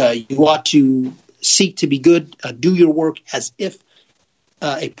that you ought to seek to be good. Do your work as if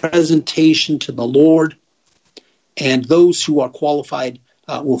a presentation to the Lord. And those who are qualified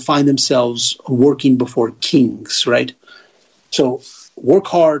will find themselves working before kings, right? So work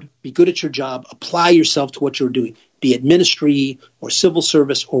hard, be good at your job, apply yourself to what you're doing, be it ministry or civil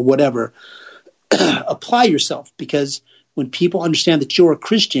service or whatever. Apply yourself, because when people understand that you're a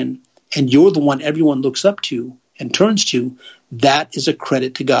Christian and you're the one everyone looks up to and turns to, that is a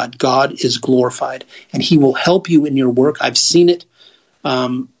credit to God. God is glorified, and he will help you in your work. I've seen it.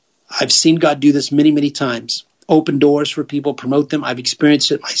 I've seen God do this many, many times. Open doors for people, promote them. I've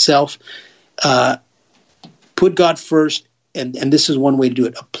experienced it myself. Put God first, and this is one way to do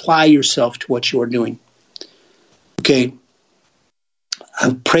it. Apply yourself to what you are doing. Okay.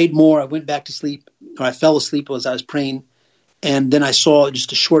 I prayed more. I went back to sleep, or I fell asleep as I was praying, and then I saw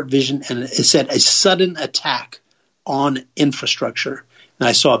just a short vision, and it said a sudden attack on infrastructure, and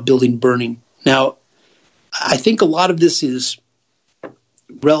I saw a building burning. Now, I think a lot of this is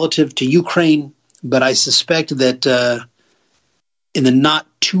relative to Ukraine, but I suspect that in the not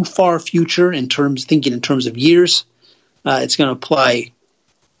too far future, thinking in terms of years, it's going to apply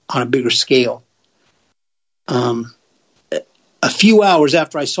on a bigger scale. A few hours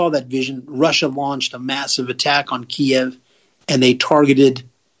after I saw that vision, Russia launched a massive attack on Kiev, and they targeted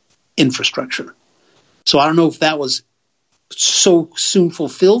infrastructure. So I don't know if that was so soon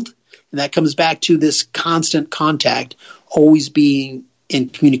fulfilled, and that comes back to this constant contact, always being in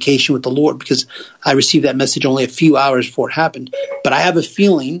communication with the Lord, because I received that message only a few hours before it happened. But I have a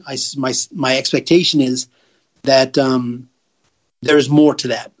feeling, my expectation is that there's more to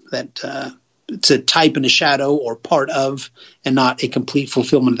that it's a type and a shadow or part of, and not a complete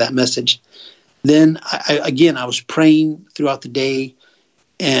fulfillment of that message. Then I was praying throughout the day,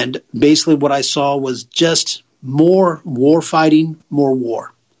 and basically what I saw was just more war fighting, more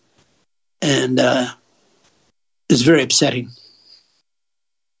war. And it's very upsetting.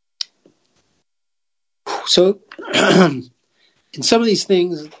 So in some of these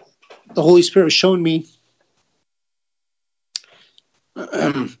things, the Holy Spirit was showing me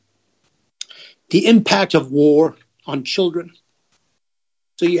the impact of war on children.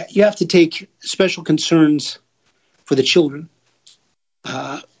 So you have to take special concerns for the children.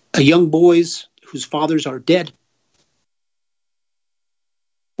 Young boys whose fathers are dead,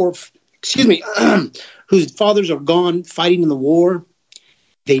 or whose fathers are gone fighting in the war.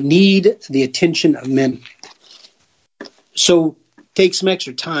 They need the attention of men. So take some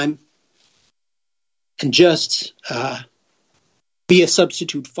extra time and just be a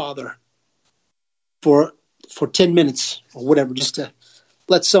substitute father for 10 minutes or whatever, just to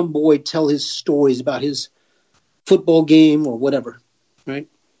let some boy tell his stories about his football game or whatever, right?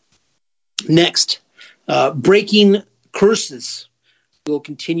 Next, breaking curses will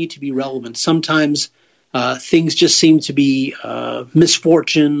continue to be relevant. Sometimes things just seem to be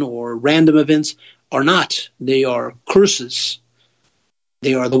misfortune or random events. Are not. They are curses.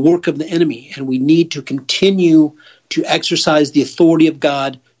 They are the work of the enemy, and we need to continue to exercise the authority of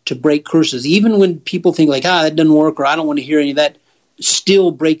God to break curses. Even when people think like, that doesn't work, or I don't want to hear any of that,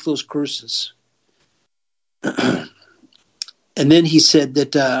 still break those curses. And then he said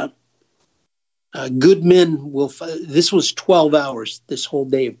that good men will, this was 12 hours, this whole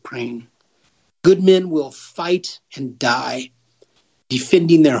day of praying. Good men will fight and die,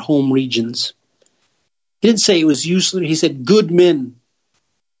 defending their home regions. He didn't say it was useless. He said good men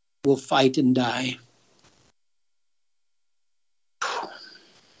will fight and die.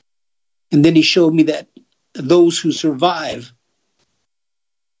 And then he showed me that those who survive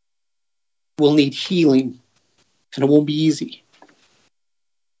will need healing, and it won't be easy.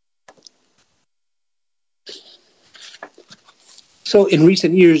 So in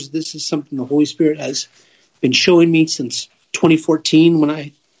recent years, this is something the Holy Spirit has been showing me since 2014 when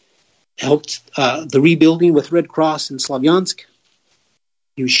I helped the rebuilding with Red Cross in Slavyansk.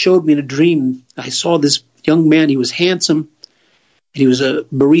 He showed me in a dream. I saw this young man. He was handsome. He was a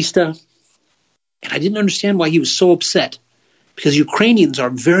barista. And I didn't understand why he was so upset, because Ukrainians are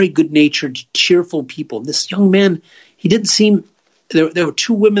very good-natured, cheerful people. This young man, he didn't seem... There were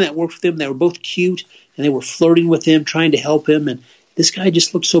two women that worked with him. They were both cute, and they were flirting with him, trying to help him. And this guy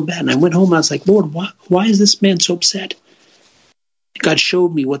just looked so bad. And I went home, and I was like, Lord, why is this man so upset? God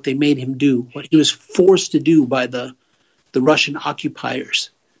showed me what they made him do, what he was forced to do by the Russian occupiers.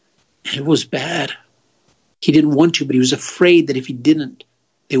 And it was bad. He didn't want to, but he was afraid that if he didn't,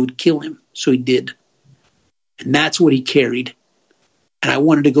 they would kill him. So he did. And that's what he carried. And I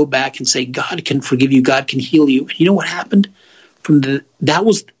wanted to go back and say, God can forgive you. God can heal you. And you know what happened? That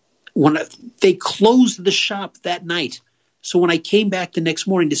was when they closed the shop that night. So when I came back the next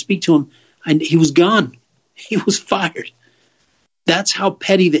morning to speak to him, he was gone. He was fired. That's how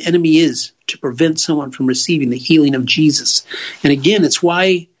petty the enemy is, to prevent someone from receiving the healing of Jesus. And again, it's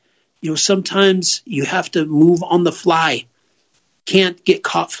why, sometimes you have to move on the fly. Can't get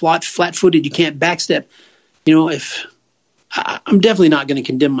caught flat-footed. You can't backstep. If I'm definitely not going to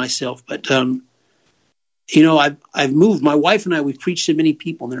condemn myself, but I've moved. My wife and I, we've preached to many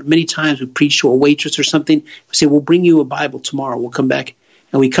people, and there are many times we've preached to a waitress or something. We say, we'll bring you a Bible tomorrow. We'll come back.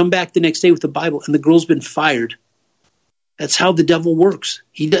 And we come back the next day with the Bible, and the girl's been fired. That's how the devil works.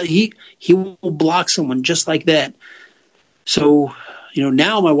 He will block someone just like that. So,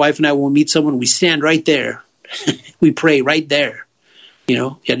 now my wife and I, when we meet someone, we stand right there. We pray right there.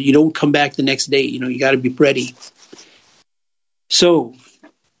 You don't come back the next day. You got to be ready. So,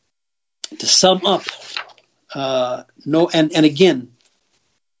 to sum up, and again,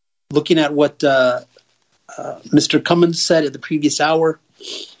 looking at what Mr. Cummins said at the previous hour,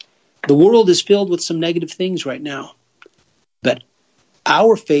 the world is filled with some negative things right now. But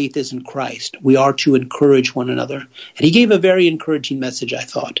our faith is in Christ. We are to encourage one another. And he gave a very encouraging message, I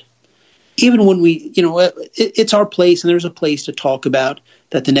thought. Even when we, it's our place, and there's a place to talk about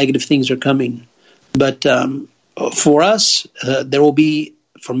that the negative things are coming. But for us,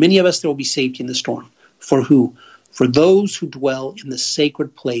 for many of us, there will be safety in the storm. For who? For those who dwell in the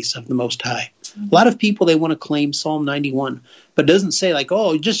sacred place of the Most High. Mm-hmm. A lot of people, they want to claim Psalm 91, but it doesn't say like,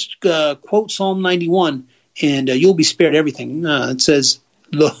 just quote Psalm 91 and you'll be spared everything. No, it says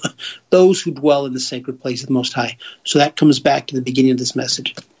those who dwell in the sacred place of the Most High. So that comes back to the beginning of this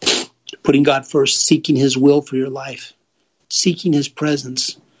message. Putting God first, seeking his will for your life, seeking his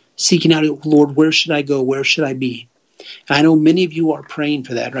presence, seeking out, Lord, where should I go? Where should I be? And I know many of you are praying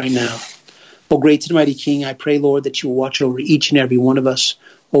for that right now. Oh, great and mighty King, I pray, Lord, that you will watch over each and every one of us,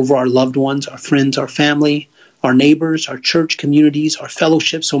 over our loved ones, our friends, our family, our neighbors, our church communities, our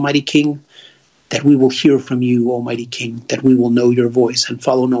fellowships, Almighty King, that we will hear from you, Almighty King, that we will know your voice and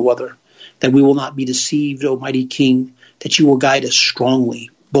follow no other, that we will not be deceived, Almighty King, that you will guide us strongly,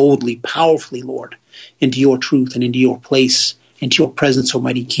 boldly, powerfully, Lord, into your truth and into your place, into your presence,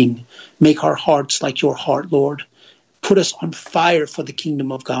 Almighty King. Make our hearts like your heart, Lord. Put us on fire for the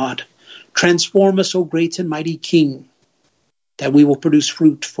kingdom of God. Transform us, O great and mighty King, that we will produce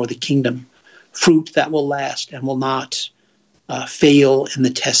fruit for the kingdom, fruit that will last and will not fail in the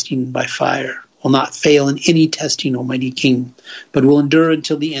testing by fire, will not fail in any testing, Almighty King, but will endure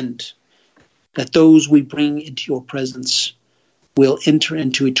until the end, that those we bring into your presence will enter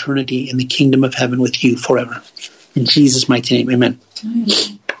into eternity in the kingdom of heaven with you forever. In Jesus' mighty name, amen.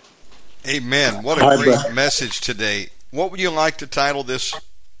 Amen. What a great message today. What would you like to title this,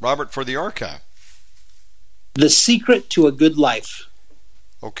 Robert, for the archive? The Secret to a Good Life.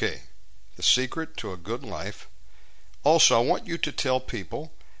 Okay. The Secret to a Good Life. Also, I want you to tell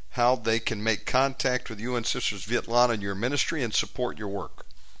people how they can make contact with you and Sister Svitlana in your ministry and support your work.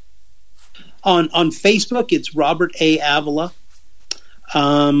 On Facebook, it's Robert A. Avila.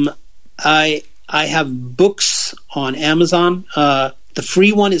 I have books on Amazon. The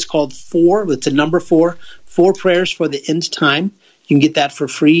free one is called 4. It's a number 4. 4 Prayers for the End Time. You can get that for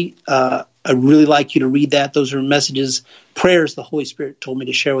free. I'd really like you to read that. Those are messages, prayers the Holy Spirit told me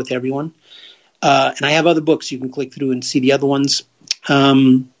to share with everyone. And I have other books you can click through and see the other ones.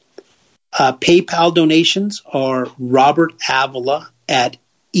 PayPal donations are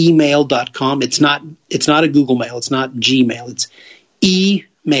robertavila@email.com. It's not a Google Mail. It's not Gmail. It's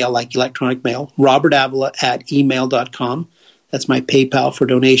email, like electronic mail. robertavila@email.com. That's my PayPal for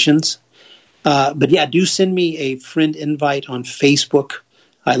donations. But yeah, do send me a friend invite on Facebook.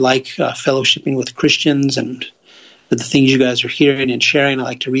 I like fellowshipping with Christians and the things you guys are hearing and sharing. I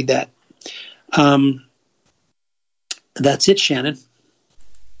like to read that. That's it, Shannon.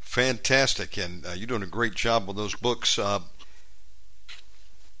 Fantastic, and you're doing a great job with those books.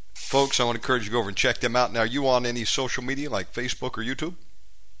 Folks, I want to encourage you to go over and check them out. Now, are you on any social media like Facebook or YouTube?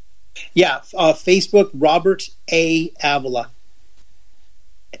 Yeah, Facebook, Robert A. Avila.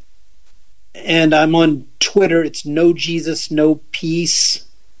 And I'm on Twitter. It's No Jesus, No Peace.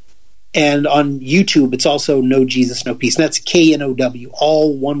 And on YouTube, it's also No Jesus, No Peace. And that's KNOW,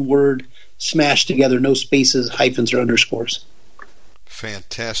 all one word smashed together, no spaces, hyphens, or underscores.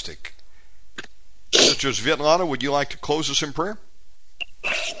 Fantastic. Sister Svitlana, would you like to close us in prayer?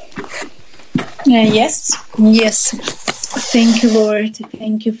 Yes. Thank you, Lord.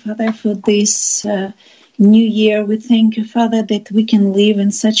 Thank you, Father, for this new year. We thank you, Father, that we can live in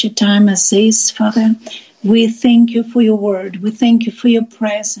such a time as this, Father. We thank you for your word. We thank you for your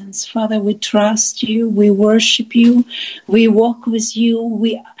presence. Father, we trust you. We worship you. We walk with you.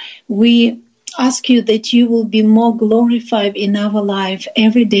 We ask you that you will be more glorified in our life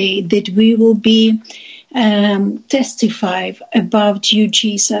every day, that we will be testify about you,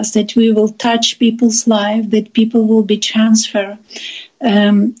 Jesus, that we will touch people's life, that people will be transferred.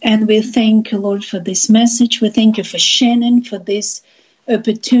 And we thank you, Lord, for this message. We thank you for Shannon, for this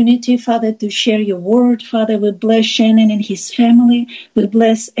opportunity, Father, to share your word. Father, we bless Shannon and his family. We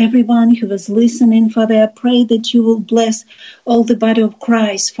bless everyone who was listening, Father. I pray that you will bless all the body of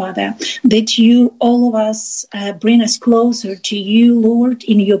Christ, Father, that you, all of us, bring us closer to you, Lord,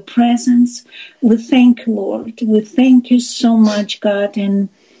 in your presence. We thank you, Lord. We thank you so much, God, and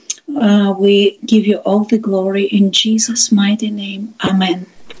we give you all the glory in Jesus' mighty name. Amen.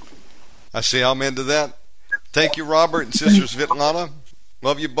 I say amen to that. Thank you, Robert and Sister Svitlana.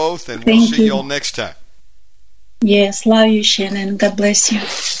 Love you both, and we'll see you all next time. Yes, love you, Shannon. God bless you.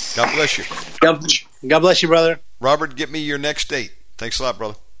 God bless you. God bless you, brother. Robert, get me your next date. Thanks a lot,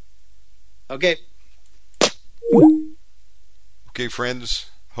 brother. Okay. Okay, friends.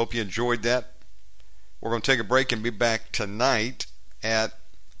 Hope you enjoyed that. We're going to take a break and be back tonight at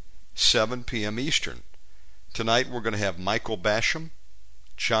 7 p.m. Eastern. Tonight we're going to have Michael Basham,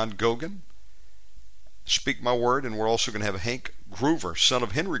 John Gogan, Speak My Word, and we're also going to have Hank Groover, son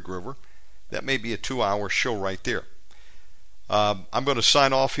of Henry Groover. That may be a 2-hour show right there. I'm going to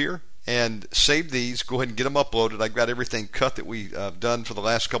sign off here and save these. Go ahead and get them uploaded. I've got everything cut that we've done for the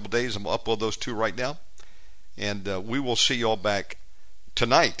last couple of days. I'm going to upload those 2 right now. And we will see you all back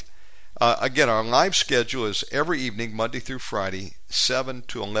tonight. Again, our live schedule is every evening, Monday through Friday, 7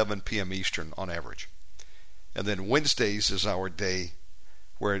 to 11 p.m. Eastern on average. And then Wednesdays is our day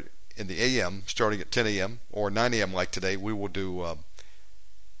where in the a.m., starting at 10 a.m. or 9 a.m. like today, we will do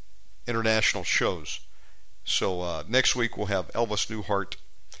international shows. So next week we'll have Elvis Newhart,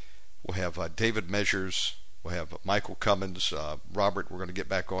 we'll have David Measures, we'll have Michael Cummins, Robert we're going to get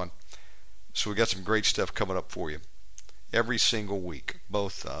back on. So we got some great stuff coming up for you every single week,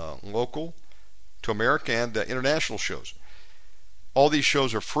 both local to America and international shows. All these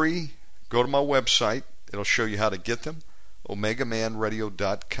shows are free. Go to my website. It'll show you how to get them.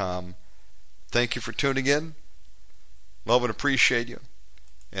 Omegamanradio.com. Thank you for tuning in. Love and appreciate you.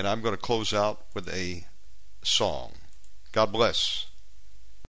 And I'm going to close out with a song. God bless.